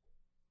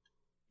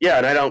yeah,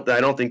 and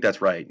I don't think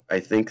that's right. I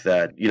think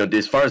that,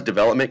 as far as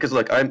development, because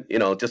look, I'm,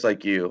 just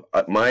like you,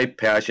 my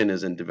passion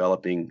is in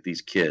developing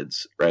these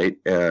kids, right?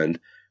 And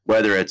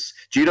whether it's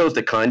judo is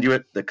the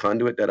conduit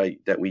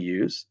that we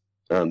use,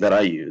 that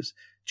I use.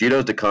 Judo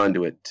is the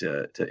conduit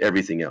to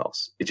everything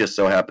else. It just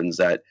so happens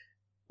that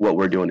what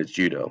we're doing is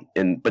judo,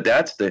 but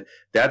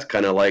that's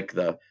kind of like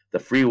the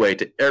freeway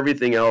to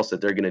everything else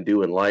that they're going to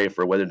do in life,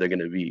 or whether they're going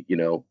to be,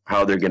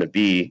 how they're going to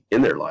be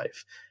in their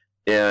life.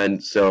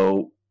 And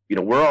so,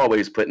 we're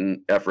always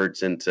putting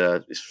efforts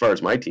into, as far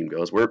as my team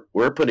goes, we're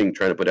trying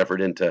to put effort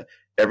into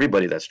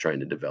everybody that's trying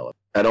to develop.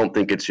 I don't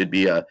think it should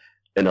be an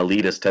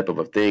elitist type of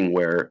a thing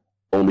where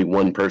only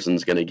one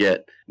person's going to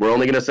get. We're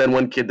only going to send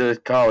one kid to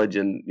college,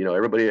 and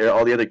everybody,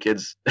 all the other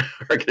kids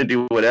are going to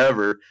do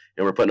whatever,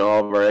 and we're putting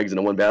all of our eggs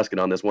in one basket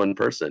on this one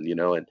person.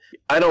 And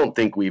I don't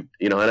think we've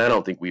done that.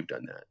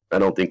 I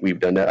don't think we've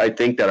done that. I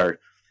think that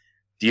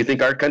do you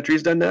think our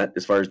country's done that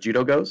as far as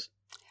judo goes?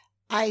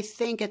 I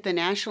think at the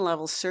national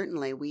level,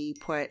 certainly we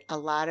put a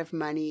lot of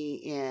money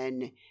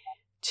in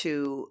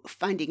to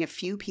funding a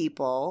few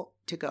people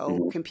to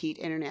go compete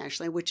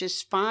internationally, which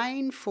is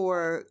fine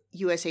for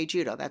USA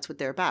Judo. That's what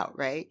they're about,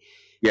 right?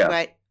 Yeah.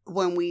 But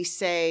when we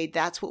say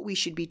that's what we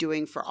should be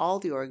doing for all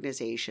the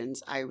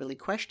organizations, I really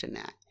question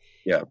that.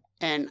 Yeah.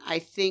 And I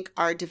think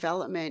our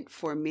development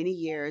for many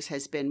years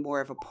has been more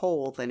of a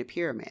pole than a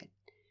pyramid.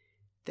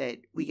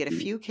 That we get a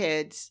few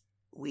kids,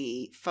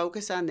 we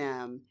focus on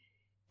them,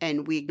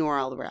 and we ignore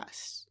all the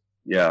rest.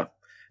 Yeah.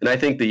 And I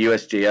think the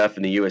USJF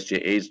and the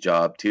USJA's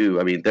job too.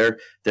 I mean, they're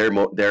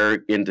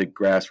into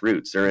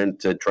grassroots. They're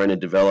into trying to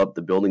develop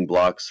the building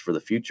blocks for the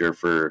future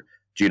for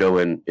judo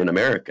in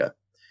America.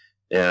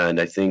 And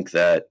I think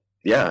that,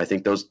 I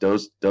think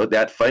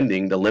that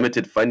funding, the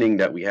limited funding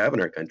that we have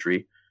in our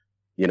country,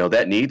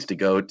 that needs to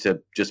go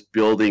to just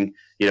building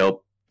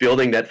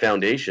that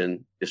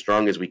foundation as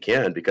strong as we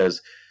can.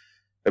 Because,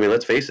 I mean,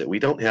 let's face it, we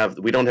don't have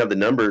the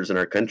numbers in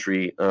our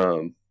country.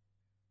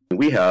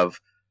 We have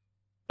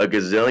a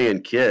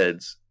gazillion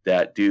kids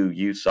that do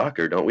youth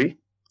soccer, don't we?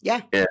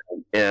 Yeah.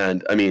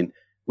 And I mean,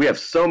 we have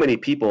so many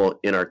people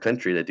in our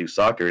country that do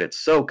soccer, and it's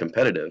so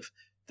competitive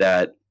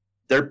that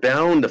they're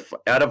bound to,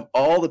 out of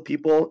all the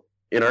people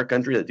in our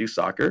country that do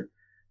soccer,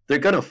 they're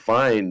going to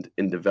find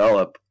and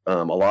develop a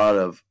lot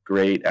of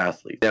great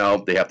athletes. Now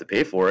they have to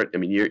pay for it. I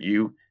mean,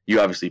 you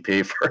obviously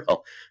pay for it.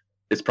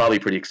 It's probably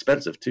pretty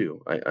expensive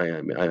too. I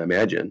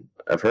imagine.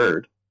 I've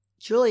heard.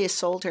 Julia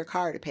sold her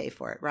car to pay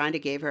for it.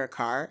 Rhonda gave her a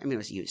car. I mean, it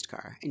was a used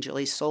car. And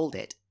Julie sold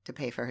it to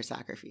pay for her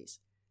soccer fees.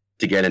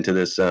 To get into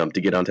this, to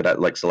get onto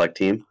that like select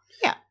team?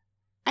 Yeah.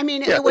 I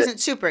mean, it wasn't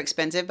super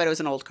expensive, but it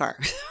was an old car.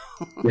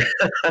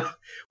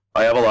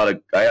 I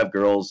have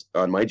girls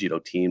on my judo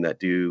team that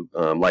do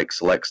like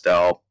select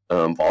style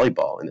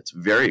volleyball, and it's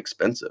very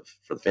expensive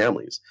for the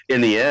families.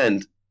 In the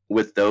end,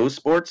 with those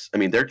sports, I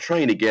mean, they're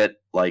trying to get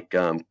like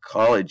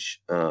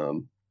college,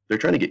 they're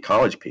trying to get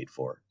college paid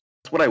for.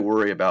 That's what I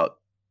worry about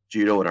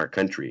judo in our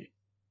country.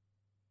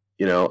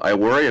 I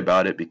worry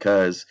about it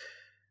because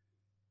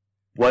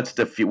what does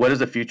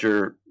the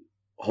future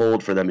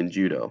hold for them in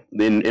judo?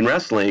 In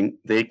wrestling,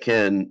 they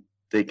can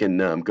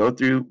go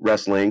through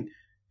wrestling,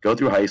 go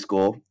through high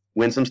school,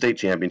 win some state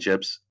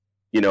championships.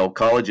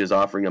 Colleges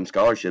offering them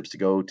scholarships to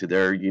go to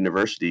their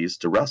universities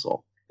to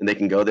wrestle, and they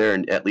can go there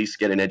and at least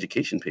get an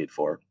education paid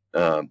for.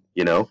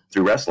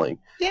 Through wrestling.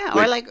 Yeah,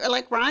 or like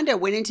Rhonda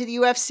went into the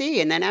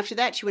UFC, and then after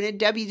that she went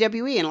into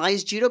WWE, and all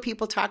these judo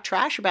people talk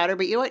trash about her,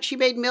 but you know what? She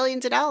made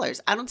millions of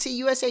dollars. I don't see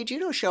USA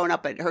Judo showing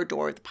up at her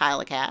door with a pile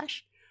of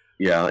cash.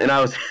 Yeah, and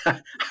I was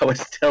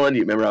telling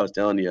you, remember I was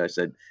telling you, I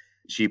said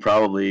she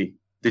probably,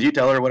 did you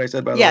tell her what I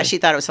said, by the way? Yeah, she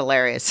thought it was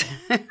hilarious.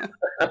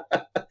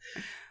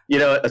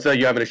 So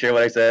you want me to share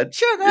what I said?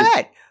 Sure, go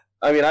ahead.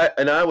 I mean, I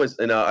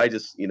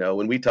just,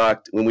 when we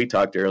talked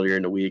earlier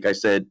in the week, I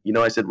said,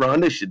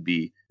 Rhonda should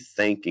be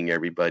thanking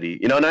everybody,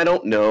 and I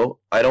don't know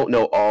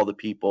all the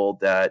people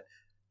that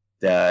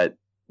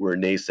were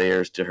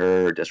naysayers to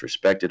her,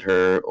 disrespected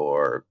her,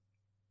 or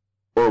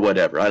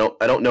whatever. I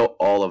don't know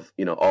all of,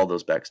 all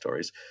those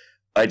backstories.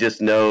 I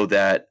just know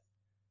that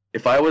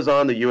if I was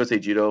on the USA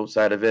Judo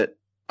side of it,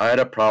 I'd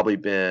have probably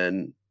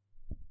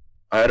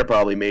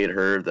made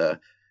her the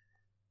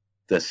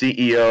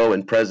CEO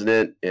and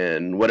president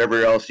and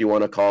whatever else you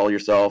want to call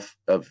yourself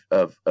of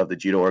the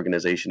judo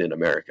organization in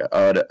America.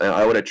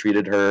 I would have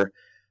treated her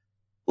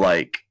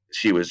like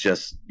she was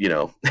just,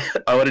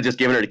 I would have just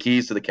given her the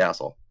keys to the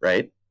castle,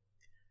 right?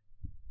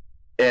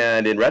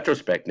 And in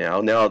retrospect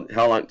now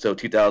how long? So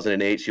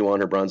 2008, she won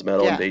her bronze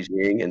medal in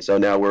Beijing, and so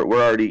now we're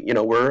already,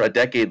 we're a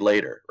decade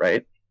later,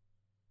 right?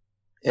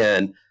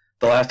 And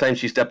the last time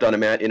she stepped on a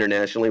mat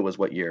internationally was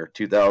what year?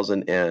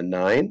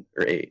 2009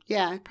 or 8?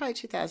 Yeah, probably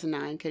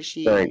 2009, because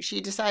she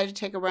decided to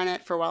take a run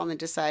at it for a while and then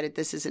decided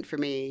this isn't for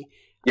me.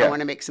 Yeah. I want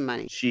to make some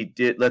money. She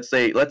did. Let's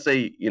say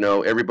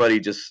everybody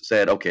just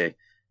said, okay,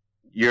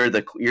 you're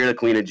the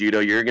queen of judo.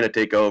 You're going to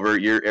take over.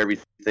 You're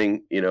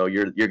everything. You know,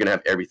 you're going to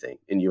have everything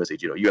in USA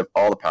Judo. You have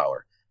all the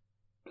power.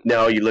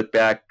 Now you look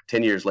back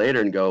 10 years later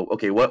and go,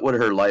 okay, what would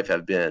her life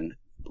have been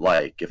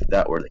like if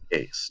that were the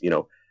case? You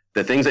know,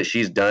 the things that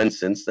she's done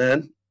since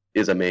then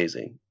is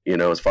amazing. You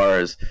know, as far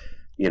as,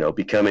 you know,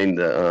 becoming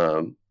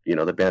the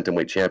the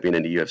bantamweight champion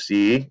in the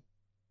UFC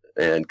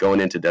and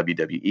going into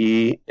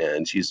WWE,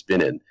 and she's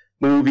been in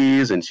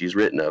movies and she's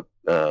written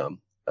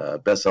a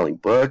best-selling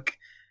book.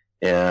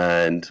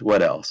 And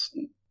what else?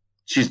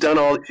 She's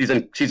done she's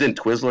in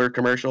Twizzler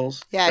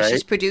commercials. Yeah, right?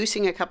 She's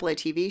producing a couple of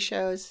TV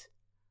shows.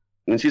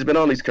 And she's been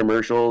on these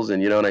commercials,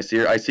 and and I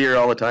see her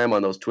all the time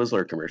on those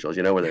Twizzler commercials,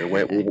 where they're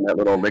waving that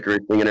little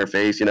licorice thing in her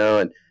face,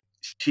 and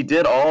she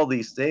did all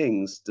these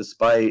things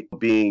despite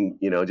being,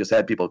 just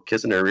had people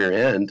kissing her rear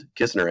end,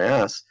 kissing her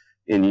ass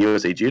in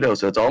USA Judo.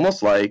 So it's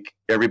almost like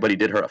everybody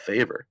did her a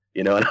favor,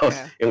 and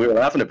and we were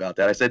laughing about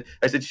that.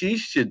 I said she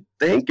should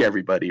thank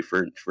everybody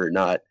for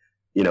not,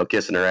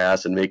 kissing her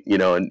ass and make,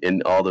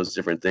 and all those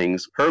different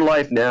things. Her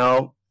life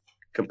now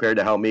compared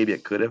to how maybe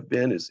it could have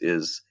been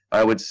is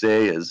I would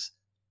say is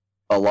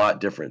a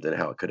lot different than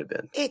how it could have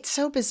been. It's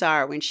so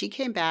bizarre. When she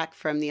came back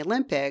from the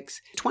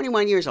Olympics,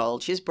 21 years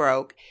old, she's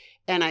broke.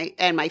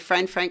 And my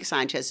friend Frank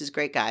Sanchez is a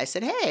great guy. I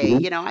said,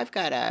 hey, I've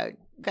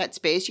got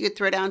space. You could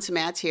throw down some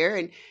mats here,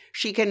 and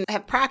she can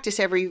have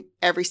practice every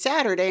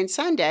Saturday and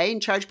Sunday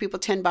and charge people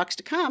 $10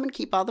 to come and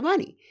keep all the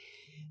money.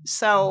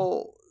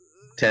 So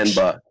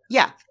 $10.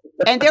 Yeah.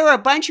 And there were a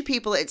bunch of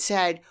people that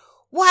said,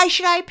 why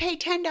should I pay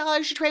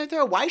 $10 to train with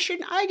her? Why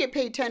shouldn't I get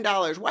paid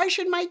 $10? Why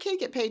shouldn't my kid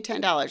get paid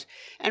 $10?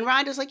 And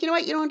Rhonda's like, you know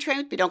what? You don't train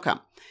with me, don't come.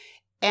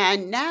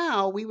 And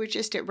now we were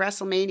just at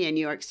WrestleMania in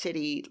New York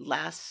City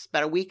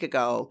about a week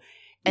ago,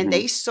 and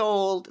they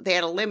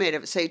had a limit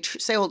of,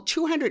 sold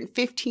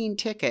 215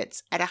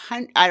 tickets at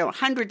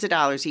hundreds of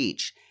dollars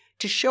each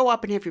to show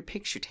up and have your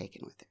picture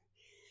taken with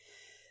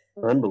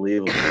her.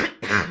 Unbelievable.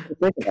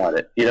 Think about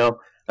it. We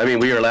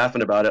were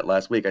laughing about it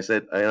last week. I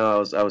said, I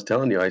was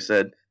telling you, I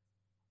said,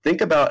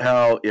 think about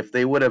how if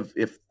they would have,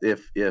 if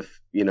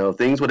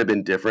things would have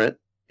been different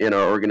in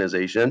our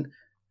organization,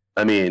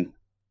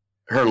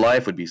 her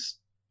life would be,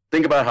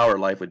 think about how her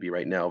life would be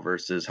right now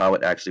versus how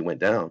it actually went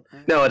down.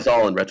 Now it's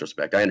all in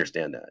retrospect. I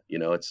understand that,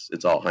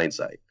 it's all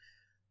hindsight,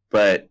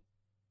 but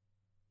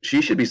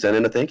she should be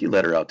sending a thank you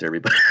letter out to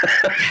everybody.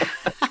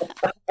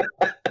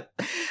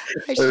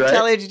 I should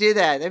tell her to do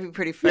that. That'd be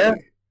pretty funny. Yeah.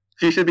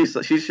 She should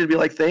be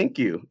like, thank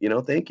you,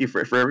 thank you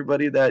for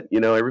everybody that,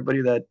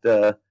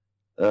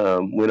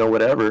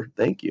 whatever.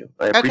 Thank you.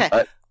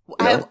 I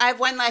have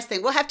one last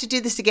thing. We'll have to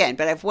do this again,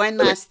 but I have one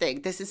last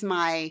thing. This is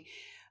my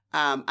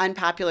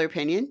unpopular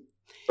opinion.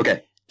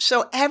 Okay.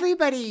 So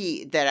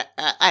everybody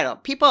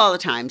people all the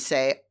time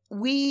say,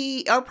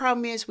 our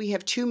problem is we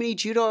have too many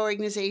judo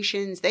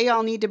organizations. They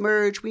all need to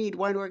merge. We need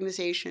one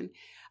organization.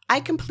 I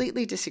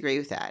completely disagree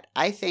with that.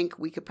 I think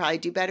we could probably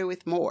do better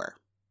with more.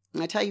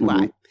 And I'll tell you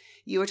why.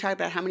 You were talking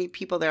about how many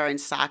people there are in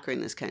soccer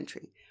in this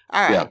country.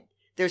 All right. Yeah.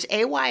 There's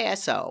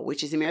AYSO,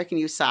 which is American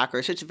Youth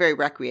Soccer. So it's a very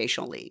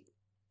recreational league.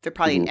 They're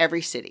probably in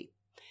every city.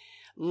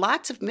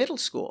 Lots of middle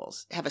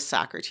schools have a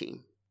soccer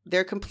team.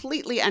 They're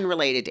completely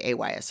unrelated to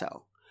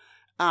AYSO.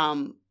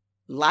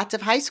 Lots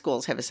of high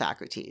schools have a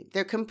soccer team.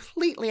 They're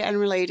completely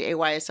unrelated to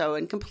AYSO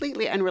and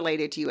completely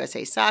unrelated to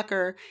USA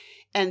Soccer.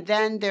 And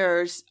then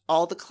there's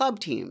all the club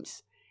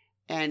teams.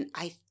 And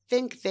I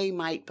think they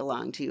might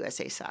belong to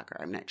USA Soccer.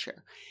 I'm not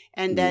sure.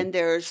 And then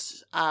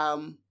there's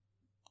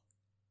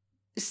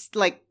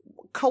like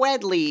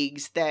co-ed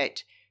leagues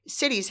that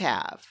cities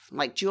have.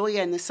 Like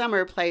Julia in the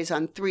summer plays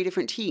on 3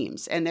 different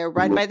teams, and they're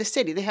run by the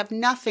city. They have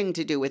nothing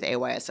to do with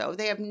AYSO.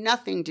 They have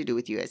nothing to do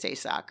with USA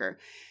Soccer.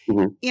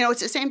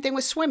 It's the same thing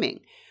with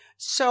swimming.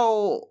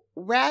 So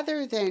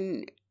rather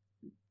than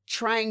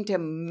trying to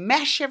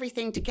mesh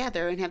everything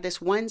together and have this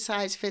one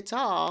size fits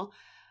all,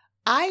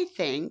 I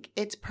think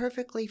it's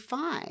perfectly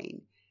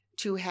fine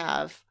to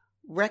have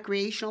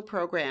recreational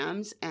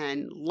programs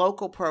and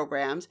local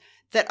programs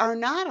that are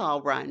not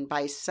all run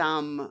by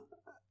some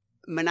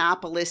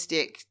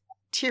monopolistic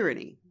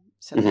tyranny.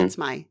 So that's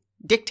my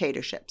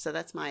dictatorship. So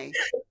that's my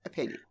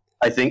opinion.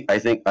 I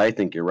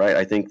think you're right.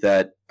 I think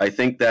that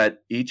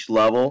each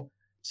level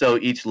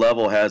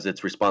has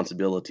its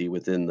responsibility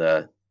within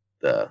the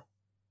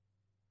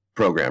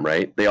program,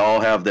 right? They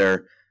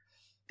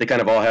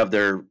kind of all have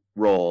their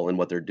role in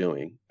what they're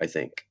doing. I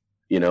think,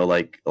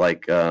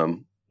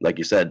 like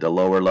you said, the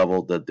lower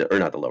level, not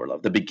the lower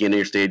level, the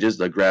beginner stages,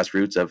 the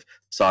grassroots of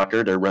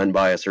soccer, they're run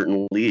by a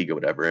certain league or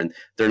whatever, and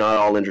they're not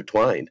all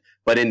intertwined.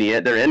 But in the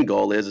end, their end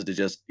goal is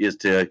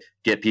to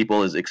get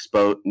people as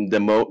exposed. The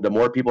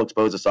more people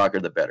exposed to soccer,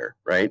 the better,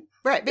 right?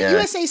 Right. But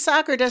USA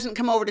Soccer doesn't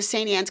come over to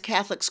St. Anne's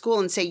Catholic School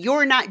and say,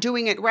 you're not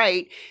doing it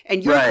right,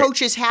 and your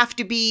coaches have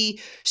to be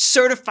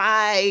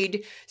certified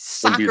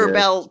soccer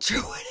belt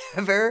or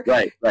whatever.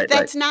 Right.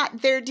 That's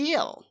not their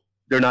deal.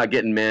 They're not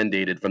getting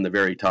mandated from the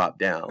very top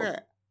down. Right.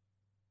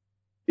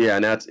 Yeah,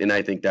 and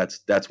I think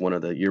that's one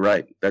of the, you're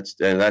right. That's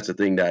the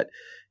thing that,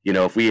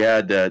 if we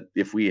had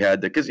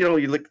because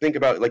you think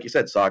about, like you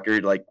said, soccer,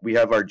 like we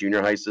have our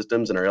junior high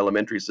systems and our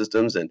elementary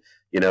systems, and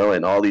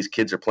and all these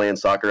kids are playing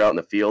soccer out in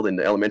the field in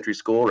the elementary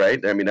school,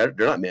 right? I mean, they're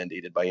not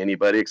mandated by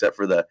anybody except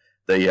for the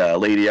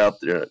lady out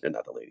there,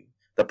 not the lady,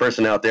 the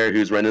person out there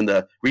who's running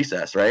the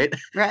recess, right?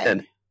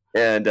 Right.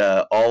 and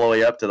all the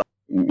way up to the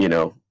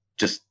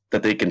just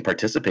that they can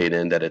participate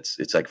in, that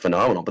it's like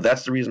phenomenal. But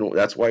that's the reason,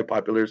 that's why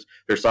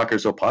soccer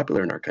is so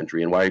popular in our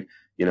country, and why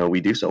we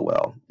do so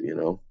well,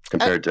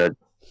 compared to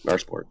our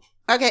sport.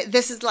 Okay,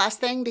 this is the last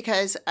thing,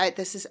 because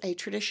this is a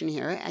tradition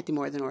here at the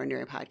More Than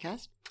Ordinary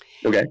podcast.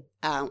 Okay.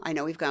 I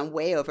know we've gone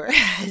way over.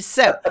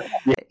 So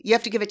you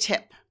have to give a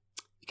tip.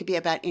 It could be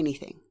about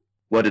anything.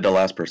 What did the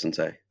last person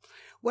say?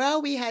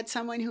 Well, we had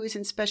someone who was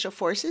in special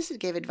forces that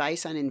gave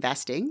advice on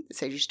investing,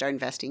 said you start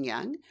investing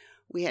young.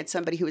 We had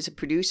somebody who was a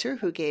producer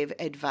who gave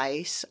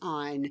advice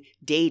on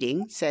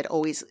dating, said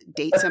always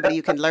date somebody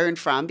you can learn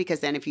from, because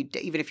then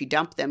even if you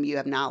dump them, you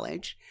have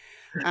knowledge.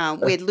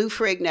 We had Lou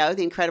Ferrigno,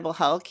 the Incredible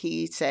Hulk.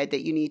 He said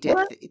that you need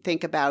to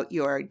think about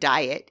your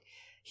diet.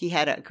 He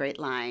had a great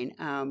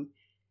line.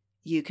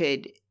 You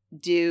could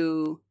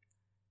do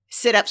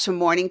sit-ups from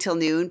morning till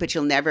noon, but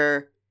you'll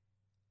never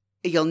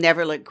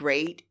look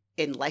great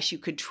unless you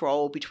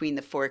control between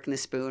the fork and the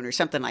spoon, or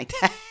something like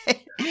that.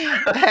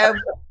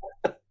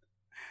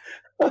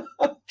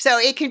 So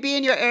it can be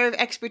in your area of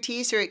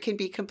expertise, or it can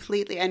be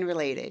completely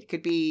unrelated. It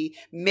could be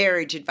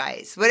marriage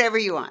advice, whatever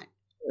you want.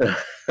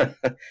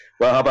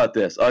 Well, how about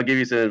this? I'll give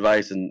you some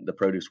advice in the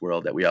produce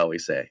world that we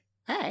always say.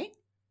 All right.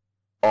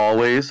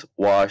 Always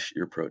wash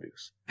your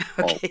produce.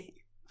 Okay.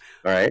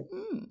 All right.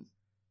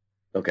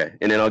 Okay.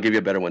 And then I'll give you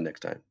a better one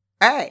next time.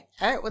 All right.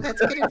 Well, that's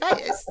good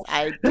advice.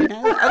 I do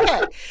know.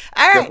 Okay.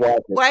 All right. Well,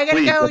 I got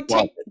to go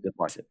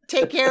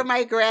take care of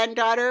my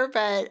granddaughter,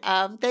 but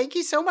thank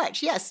you so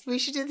much. Yes, we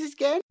should do this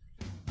again.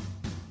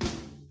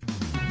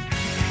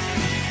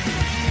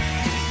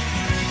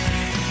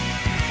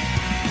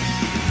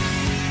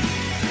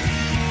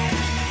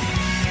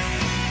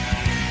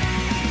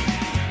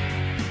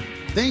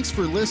 Thanks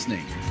for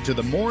listening to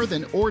the More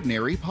Than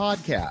Ordinary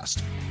podcast.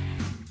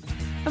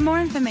 For more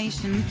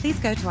information, please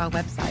go to our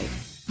website,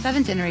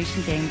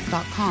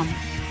 7generationgames.com.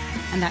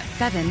 And that's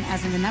 7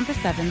 as in the number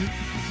 7,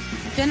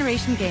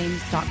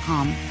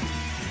 generationgames.com.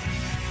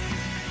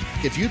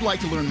 If you'd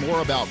like to learn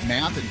more about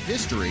math and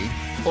history,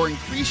 or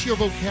increase your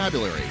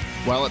vocabulary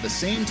while at the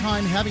same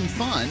time having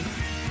fun,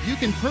 you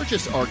can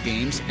purchase our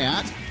games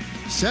at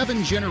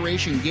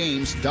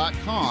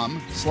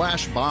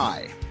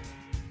 7generationgames.com/buy.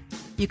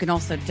 You can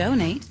also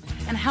donate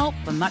and help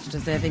a much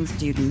deserving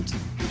student.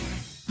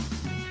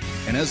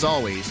 And as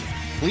always,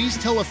 please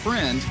tell a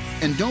friend,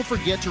 and don't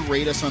forget to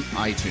rate us on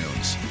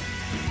iTunes.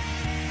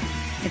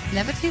 It's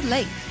never too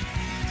late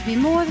to be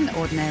more than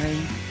ordinary.